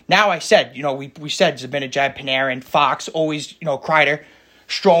 Now I said, we said Zibanejad, Panarin, Fox, always, Kreider,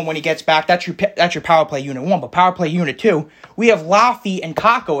 Strome when he gets back. That's your power play unit 1. But power play unit 2, we have Laffy and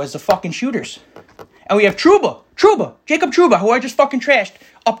Kakko as the fucking shooters. And we have Jacob Trouba, who I just fucking trashed,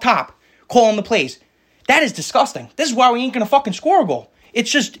 up top, calling the plays. That is disgusting. This is why we ain't going to fucking score a goal.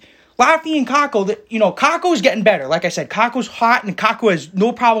 It's just Laffy and Kakko, Kakko is getting better. Like I said, Kakko's hot, and Kakko has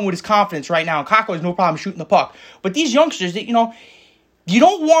no problem with his confidence right now, and Kakko has no problem shooting the puck. But these youngsters, you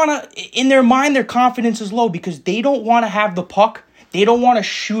don't want to, in their mind, their confidence is low because they don't want to have the puck. They don't want to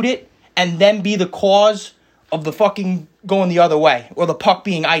shoot it and then be the cause of the fucking going the other way, or the puck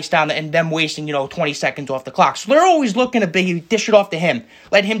being iced down and them wasting, 20 seconds off the clock. So they're always looking to dish it off to him.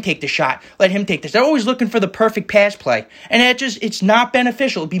 Let him take the shot. Let him take this. They're always looking for the perfect pass play. And it's not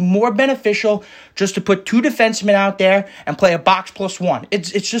beneficial. It'd be more beneficial just to put 2 defensemen out there and play a box plus 1. It's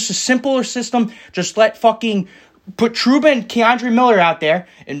just a simpler system. Just let fucking put Trouba and Keandre Miller out there,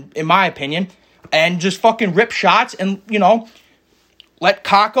 in my opinion, and just fucking rip shots and, let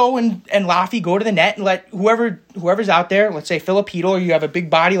Kakko and Laffy go to the net and let whoever's out there, let's say Filipino, or you have a big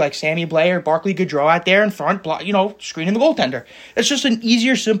body like Sammy Blais or Barclay Goodrow out there in front, screening the goaltender. It's just an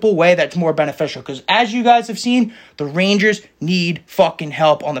easier, simple way that's more beneficial. Because as you guys have seen, the Rangers need fucking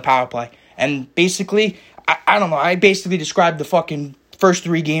help on the power play. And basically, I don't know, I basically described the fucking first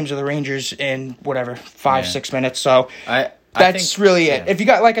 3 games of the Rangers in 5-6 minutes. So That's really it. If you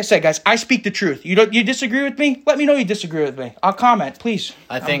got, like I said, guys, I speak the truth. You disagree with me? Let me know you disagree with me. I'll comment, please.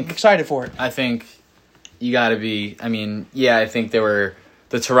 I'm excited for it. I think you got to be. I think the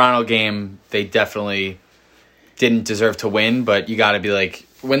Toronto game. They definitely didn't deserve to win, but you got to be like,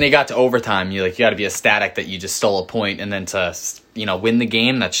 when they got to overtime, you got to be ecstatic that you just stole a point, and then to win the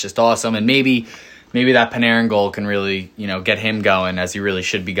game, that's just awesome. And maybe that Panarin goal can really get him going as he really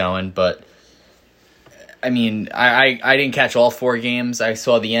should be going. But I mean, I didn't catch all 4 games. I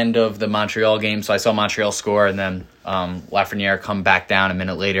saw the end of the Montreal game, so I saw Montreal score, and then Lafreniere come back down a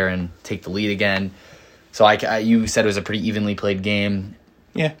minute later and take the lead again. So you said it was a pretty evenly played game.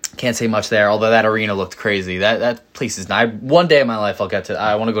 Yeah, can't say much there. Although that arena looked crazy. That place is nice. One day in my life,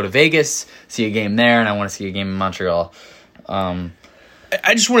 I want to go to Vegas, see a game there, and I want to see a game in Montreal. I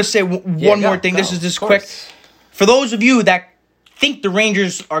just want to say one more thing. This is just quick. For those of you that think the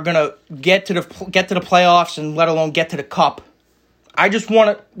Rangers are gonna get to the playoffs and let alone get to the Cup, I just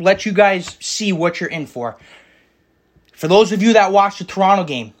want to let you guys see what you're in for. For those of you that watched the Toronto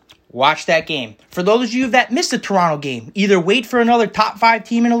game, watch that game. For those of you that missed the Toronto game, either wait for another top 5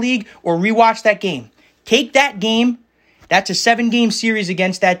 team in the league or rewatch that game. Take that game. That's a 7-game series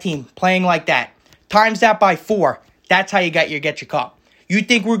against that team, playing like that. Times that by 4. That's how you get your cup. You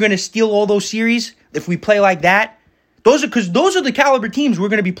think we're going to steal all those series if we play like that? Those are the caliber teams we're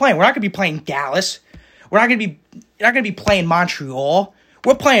going to be playing. We're not going to be playing Dallas. We're not going to be playing Montreal.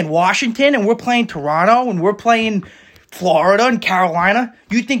 We're playing Washington, and we're playing Toronto, and we're playing Florida and Carolina.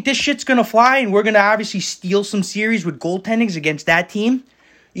 You think this shit's going to fly and we're going to obviously steal some series with goaltendings against that team?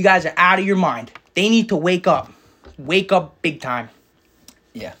 You guys are out of your mind. They need to wake up. Wake up big time.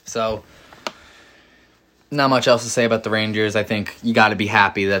 Yeah, so not much else to say about the Rangers. I think you got to be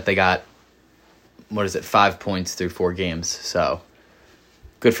happy that they got, 5 points through 4 games. So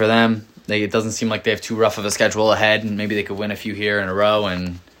good for them. It doesn't seem like they have too rough of a schedule ahead, and maybe they could win a few here in a row,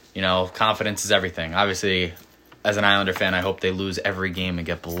 and, confidence is everything. Obviously, as an Islander fan, I hope they lose every game and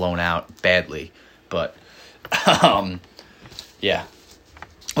get blown out badly. But, yeah.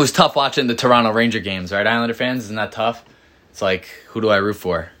 It was tough watching the Toronto Ranger games, right, Islander fans? Isn't that tough? It's like, who do I root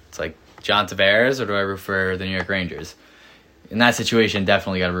for? It's like John Tavares, or do I root for the New York Rangers? In that situation,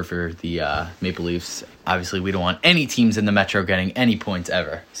 definitely got to root for the Maple Leafs. Obviously, we don't want any teams in the Metro getting any points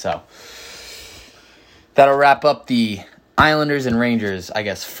ever. So, that'll wrap up the Islanders and Rangers, I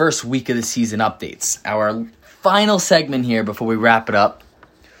guess, first week of the season updates. Our final segment here before we wrap it up.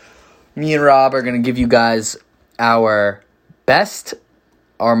 Me and Rob are going to give you guys our best,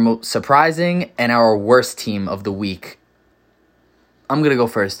 our most surprising, and our worst team of the week. I'm going to go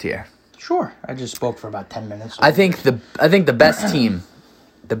first here. Sure. I just spoke for about 10 minutes. I think the best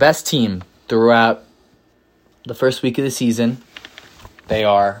team throughout the first week of the season, they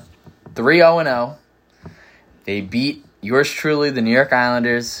are 3-0-0. They beat yours truly, the New York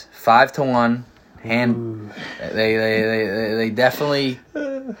Islanders, 5-1. And they definitely.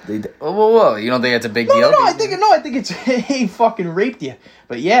 Whoa! You don't think it's a big deal? No. I think it's he fucking raped you.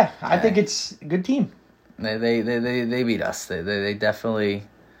 But yeah, I think it's a good team. They beat us. They definitely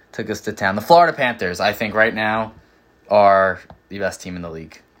took us to town. The Florida Panthers, I think, right now, are the best team in the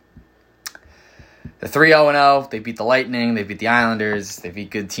league. They're 3-0-0. They beat the Lightning. They beat the Islanders. They beat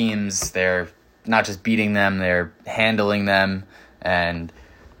good teams. They're not just beating them; they're handling them. And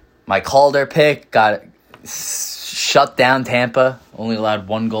my Calder pick got shut down Tampa. Only allowed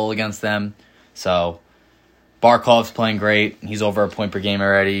 1 goal against them. So Barkov's playing great. He's over a point per game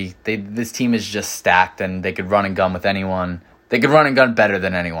already. This team is just stacked, and they could run and gun with anyone. They could run and gun better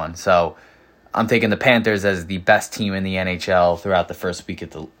than anyone. So I'm taking the Panthers as the best team in the NHL throughout the first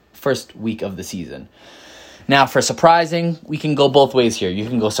week of the season. Now, for surprising, we can go both ways here. You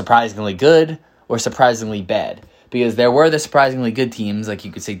can go surprisingly good or surprisingly bad. Because there were the surprisingly good teams, like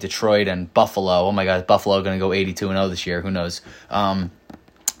you could say Detroit and Buffalo. Oh my God, Buffalo going to go 82-0 this year. Who knows?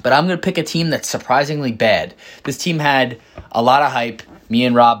 But I'm going to pick a team that's surprisingly bad. This team had a lot of hype. Me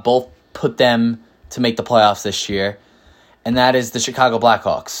and Rob both put them to make the playoffs this year. And that is the Chicago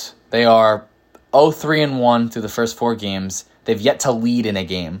Blackhawks. They are 0-3-1 through the first 4 games. They've yet to lead in a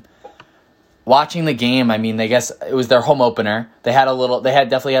game. Watching the game, I mean, I guess it was their home opener. They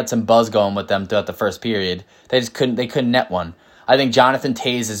definitely had some buzz going with them throughout the first period. They couldn't net one. I think Jonathan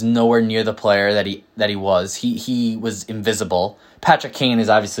Toews is nowhere near the player that he was. He was invisible. Patrick Kane is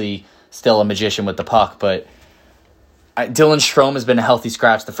obviously still a magician with the puck, but Dylan Strome has been a healthy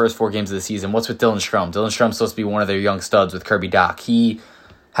scratch the first 4 games of the season. What's with Dylan Strome? Dylan Strome's supposed to be one of their young studs with Kirby Dach. He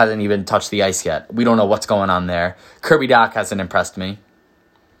hasn't even touched the ice yet. We don't know what's going on there. Kirby Dach hasn't impressed me.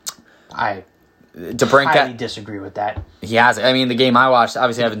 I highly disagree with that. He has. I mean, the game I watched,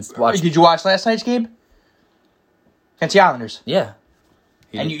 obviously I haven't watched. Did you watch last night's game? Against the Islanders? Yeah.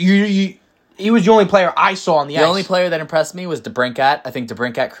 And he was the only player I saw on the ice. The only player that impressed me was DeBrincat. I think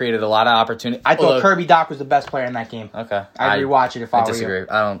DeBrincat created a lot of opportunity. I thought Kirby Dach was the best player in that game. Okay. I'd rewatch it if I were disagree. you.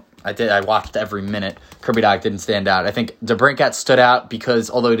 I don't I did. I watched every minute. Kirby Dach didn't stand out. I think DeBrincat stood out because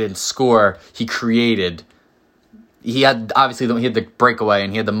although he didn't score, he created. He had the breakaway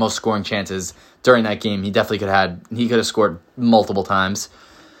and he had the most scoring chances during that game. He definitely could have scored multiple times.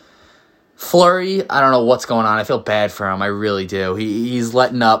 Fleury, I don't know what's going on. I feel bad for him. I really do. He's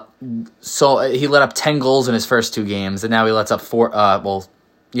letting up. So he let up 10 goals in his first 2 games, and now he lets up 4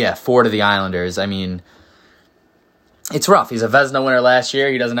 to the Islanders. I mean, it's rough. He's a Vezina winner last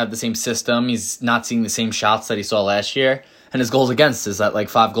year. He doesn't have the same system. He's not seeing the same shots that he saw last year. And his goals against is at like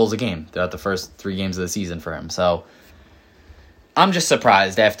 5 goals a game throughout the first 3 games of the season for him. So I'm just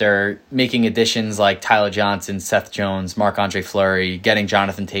surprised after making additions like Tyler Johnson, Seth Jones, Marc-Andre Fleury, getting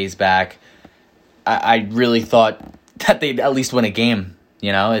Jonathan Toews back. I really thought that they'd at least win a game.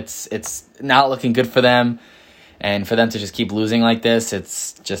 You know, it's not looking good for them. And for them to just keep losing like this,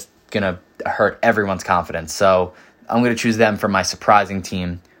 it's just going to hurt everyone's confidence. So I'm going to choose them for my surprising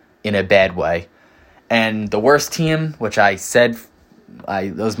team in a bad way. And the worst team, which I said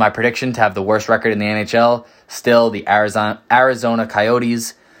that was my prediction to have the worst record in the NHL, still the Arizona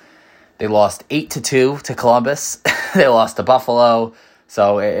Coyotes. They lost 8-2 to Columbus. They lost to Buffalo.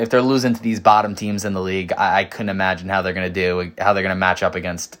 So if they're losing to these bottom teams in the league, I couldn't imagine how they're going to match up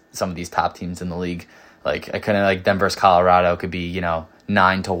against some of these top teams in the league. Like I couldn't like Denver's Colorado could be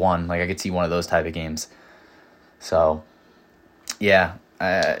 9-1. Like I could see one of those type of games. So yeah,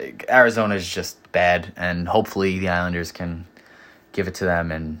 Arizona is just bad, and hopefully the Islanders can give it to them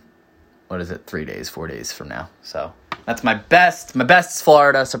in 4 days from now. So that's my best. My best is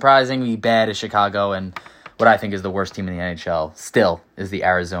Florida. Surprisingly bad is Chicago, and what I think is the worst team in the NHL still is the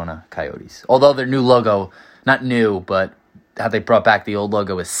Arizona Coyotes. Although their new logo, not new, but how they brought back the old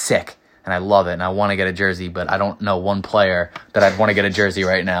logo is sick, and I love it, and I want to get a jersey, but I don't know one player that I'd want to get a jersey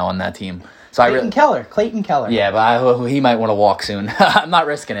right now on that team. So Clayton Keller. Yeah, but he might want to walk soon. I'm not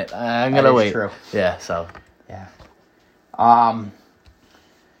risking it. I'm going to wait. True. Yeah, so. Yeah.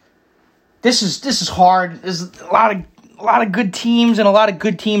 This is hard. There's a lot of good teams, and a lot of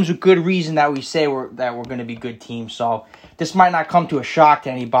good teams with good reason that we say we're going to be good teams. So this might not come to a shock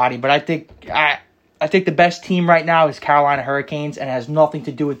to anybody, but I think the best team right now is Carolina Hurricanes, and it has nothing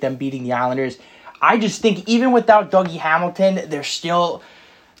to do with them beating the Islanders. I just think even without Dougie Hamilton, they're still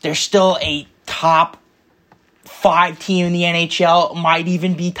a top 5 team in the NHL, might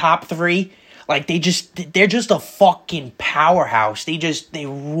even be top 3. Like they're just a fucking powerhouse. They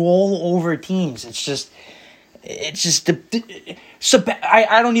roll over teams. I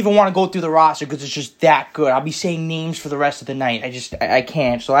don't even want to go through the roster because it's just that good. I'll be saying names for the rest of the night. I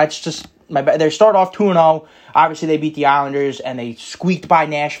can't. So that's just they start off 2-0. Obviously they beat the Islanders and they squeaked by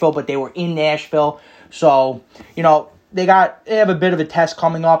Nashville, but they were in Nashville. So, they have a bit of a test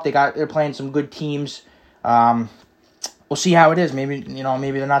coming up. They're playing some good teams. We'll see how it is. Maybe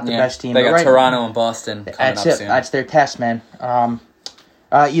they're not the best team. They got Toronto and Boston coming up soon. That's their test, man.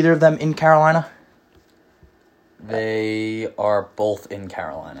 Either of them in Carolina? They are both in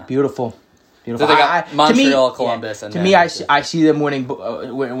Carolina. Beautiful. So they got Montreal, Columbus, and to me, I see them winning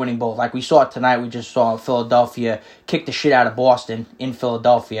both. Like we saw it tonight, we just saw Philadelphia kick the shit out of Boston in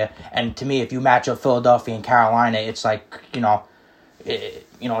Philadelphia. And to me, if you match up Philadelphia and Carolina, it's like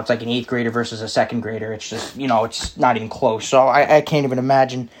it's like an 8th grader versus a 2nd grader. It's just it's not even close. So I can't even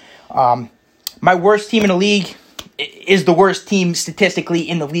imagine. My worst team in the league is the worst team statistically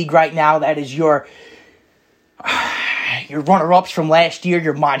in the league right now. That is your runner-ups from last year,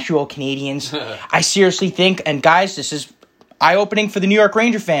 your Montreal Canadiens. I seriously think, and guys, this is eye-opening for the New York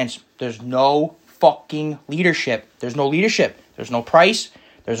Ranger fans. There's no fucking leadership. There's no leadership. There's no Price.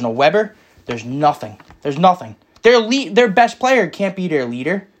 There's no Weber. There's nothing. Their best player can't be their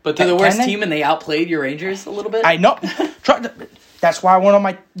leader. But they're the worst team, and they outplayed your Rangers a little bit? I know. That's why I went on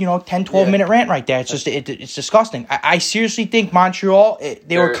my 10, 12-minute rant right there. It's just it's disgusting. I seriously think Montreal,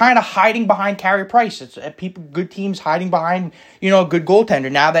 they were kind of hiding behind Carey Price. It's good teams hiding behind a good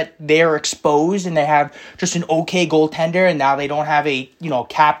goaltender. Now that they're exposed and they have just an okay goaltender, and now they don't have a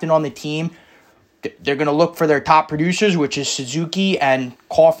captain on the team, they're going to look for their top producers, which is Suzuki and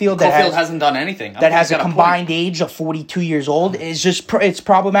Caulfield. Caulfield hasn't done anything. That has a combined age of 42 years old. It's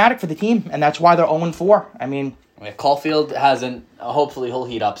problematic for the team, and that's why they're 0-4. I mean, Caulfield hasn't. Hopefully, he'll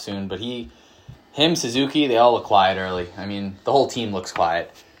heat up soon. But Suzuki, they all look quiet early. I mean, the whole team looks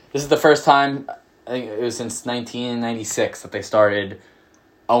quiet. This is the first time. I think it was since 1996 that they started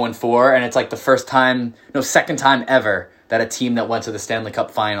 0-4, and it's like the second time ever that a team that went to the Stanley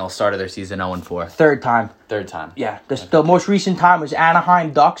Cup Final started their season 0-4. Third time. Yeah. The most recent time was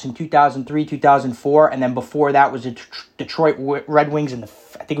Anaheim Ducks in 2003, 2004, and then before that was the Detroit Red Wings in I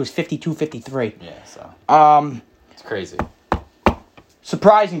think it was 52-53. Yeah, so. It's crazy.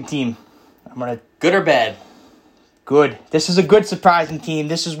 Surprising team. Good or bad? Good. This is a good surprising team.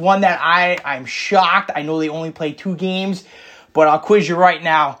 This is one that I'm shocked. I know they only played 2 games, but I'll quiz you right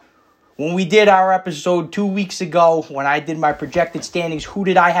now. When we did our episode 2 weeks ago, when I did my projected standings, who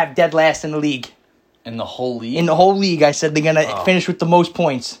did I have dead last in the league? In the whole league? In the whole league, I said they're going to finish with the most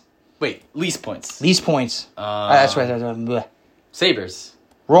points. Wait, least points. Least points. That's what I said. Sabres.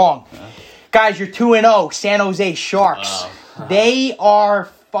 Wrong. Guys, you're 2-0. San Jose Sharks. They are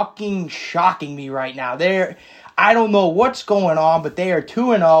fucking shocking me right now. I don't know what's going on, but they are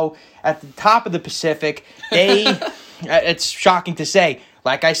 2-0 at the top of the Pacific. It's shocking to say.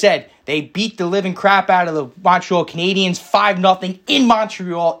 Like I said, they beat the living crap out of the Montreal Canadiens 5-0 in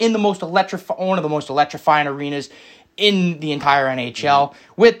Montreal in one of the most electrifying arenas in the entire NHL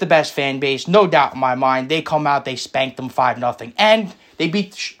with the best fan base, no doubt in my mind. They come out, they spanked them 5-0, and they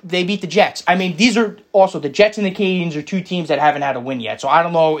beat the Jets. I mean, these are also the Jets and the Canadiens are 2 teams that haven't had a win yet. So I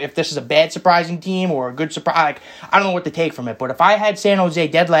don't know if this is a bad surprising team or a good surprise. I don't know what to take from it. But if I had San Jose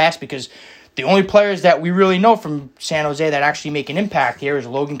dead last, because the only players that we really know from San Jose that actually make an impact here is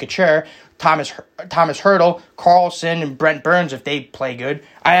Logan Couture, Thomas Hertl, Carlson, and Brent Burns if they play good.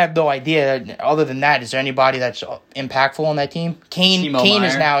 I have no idea. Other than that, is there anybody that's impactful on that team? Kane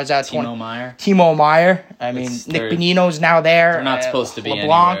is out. Timo Meyer. I mean, Nick Bonino's now there. They're not supposed to be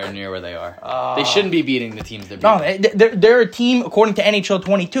anywhere near where they are. They shouldn't be beating the teams they're beating. No, they're a team, according to NHL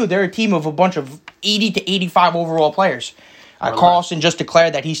 22, they're a team of a bunch of 80 to 85 overall players. Carlson just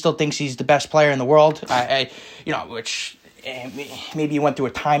declared that he still thinks he's the best player in the world. Which maybe he went through a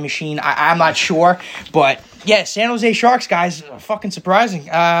time machine. I'm not sure, but yeah, San Jose Sharks guys, fucking surprising.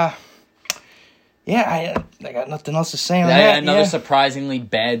 I got nothing else to say on that. Another surprisingly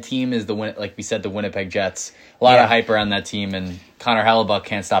bad team is the Winnipeg Jets. A lot of hype around that team, and Connor Hellebuck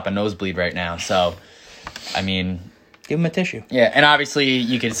can't stop a nosebleed right now. So, I mean, give him a tissue. Yeah, and obviously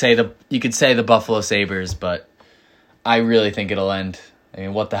you could say the Buffalo Sabres, but I really think it'll end. I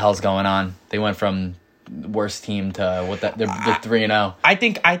mean, what the hell's going on? They went from worst team to they're 3-0. I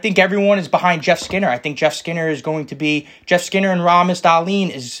think everyone is behind Jeff Skinner. I think Jeff Skinner is going to be Jeff Skinner and Ramis Dahlin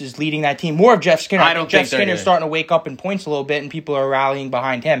is leading that team. More of Jeff Skinner. I think Jeff Skinner is starting to wake up in points a little bit, and people are rallying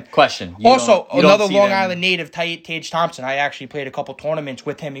behind him. Question. Another Long Island native, Tage Thompson. I actually played a couple tournaments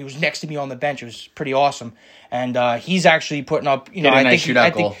with him. He was next to me on the bench. It was pretty awesome, and he's actually putting up. I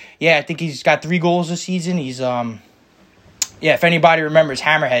think he's got 3 goals this season. He's if anybody remembers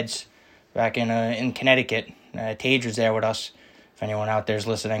Hammerheads back in Connecticut, Tage was there with us, if anyone out there is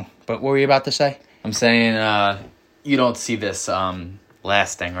listening. But what were you about to say? I'm saying you don't see this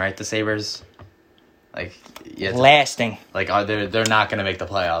lasting, right, the Sabres? Lasting. They're not going to make the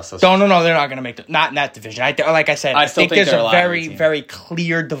playoffs. No, they're not going to not in that division. I think there's a very, very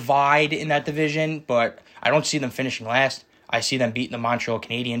clear divide in that division, but I don't see them finishing last. I see them beating the Montreal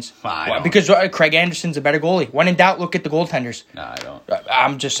Canadiens. Because Craig Anderson's a better goalie. When in doubt, look at the goaltenders. No, I don't.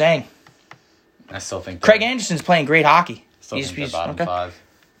 I'm just saying. I still think Craig Anderson's playing great hockey. He's bottom 5.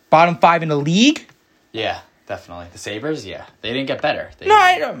 Bottom 5 in the league? Yeah, definitely. The Sabres, yeah. They didn't get better.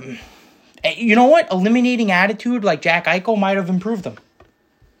 I don't. You know what? Eliminating attitude like Jack Eichel might have improved them.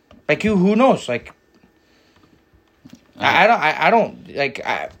 Who knows? You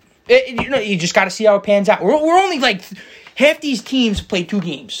just got to see how it pans out. We're only half these teams played 2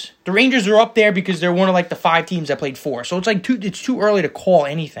 games. The Rangers are up there because they're one of the 5 teams that played 4. So it's too early to call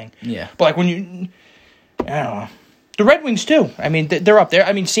anything. Yeah. But I don't know. The Red Wings too. I mean, they're up there.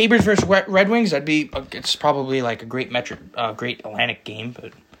 I mean, Sabres versus Red Wings. It's probably a great great Atlantic game.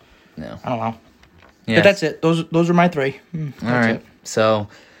 But no, I don't know. Yeah. But that's it. Those are my 3. All right. It. So,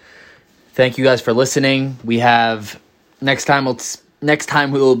 thank you guys for listening. We have next time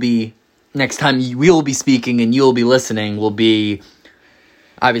we will be speaking and you will be listening will be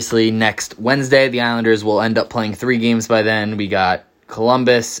obviously next Wednesday. The Islanders will end up playing 3 games by then. We got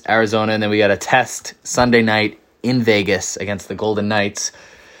Columbus, Arizona, and then we got a test Sunday night in Vegas against the Golden Knights.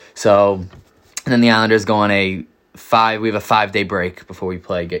 So, and then the Islanders go on we have a 5-day break before we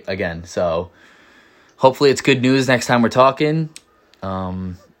play again. So, hopefully it's good news next time we're talking.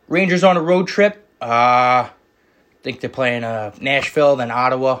 Rangers on a road trip. I think they're playing Nashville, then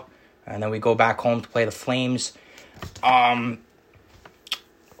Ottawa, and then we go back home to play the Flames.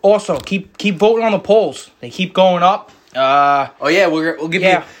 Also, keep voting on the polls. They keep going up. We'll give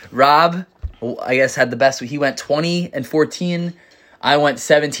you Rob. I guess had the best. He went 20-14. I went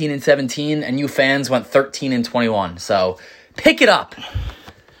 17-17, and you fans went 13-21. So pick it up.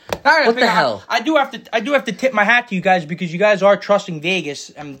 What the hell? I do have to tip my hat to you guys because you guys are trusting Vegas,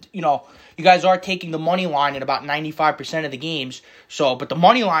 and you guys are taking the money line at about 95% of the games. So, but the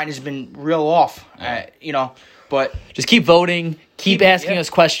money line has been real off. But just keep voting, keep asking yeah. us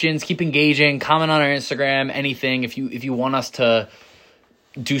questions, keep engaging, comment on our Instagram, anything. If you want us to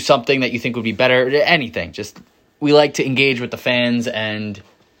do something that you think would be better, anything. Just we like to engage with the fans, and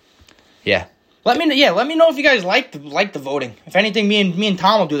yeah. Let me know if you guys like the voting. If anything, me and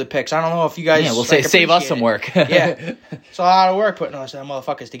Tom will do the picks. I don't know if you guys. Yeah, we'll save us some it. work. Yeah, it's a lot of work putting us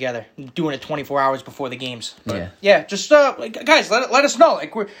motherfuckers together, doing it 24 hours before the games. But yeah, just guys, let us know.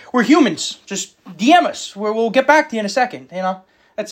 Like we're humans. Just DM us. We'll get back to you in a second. You know.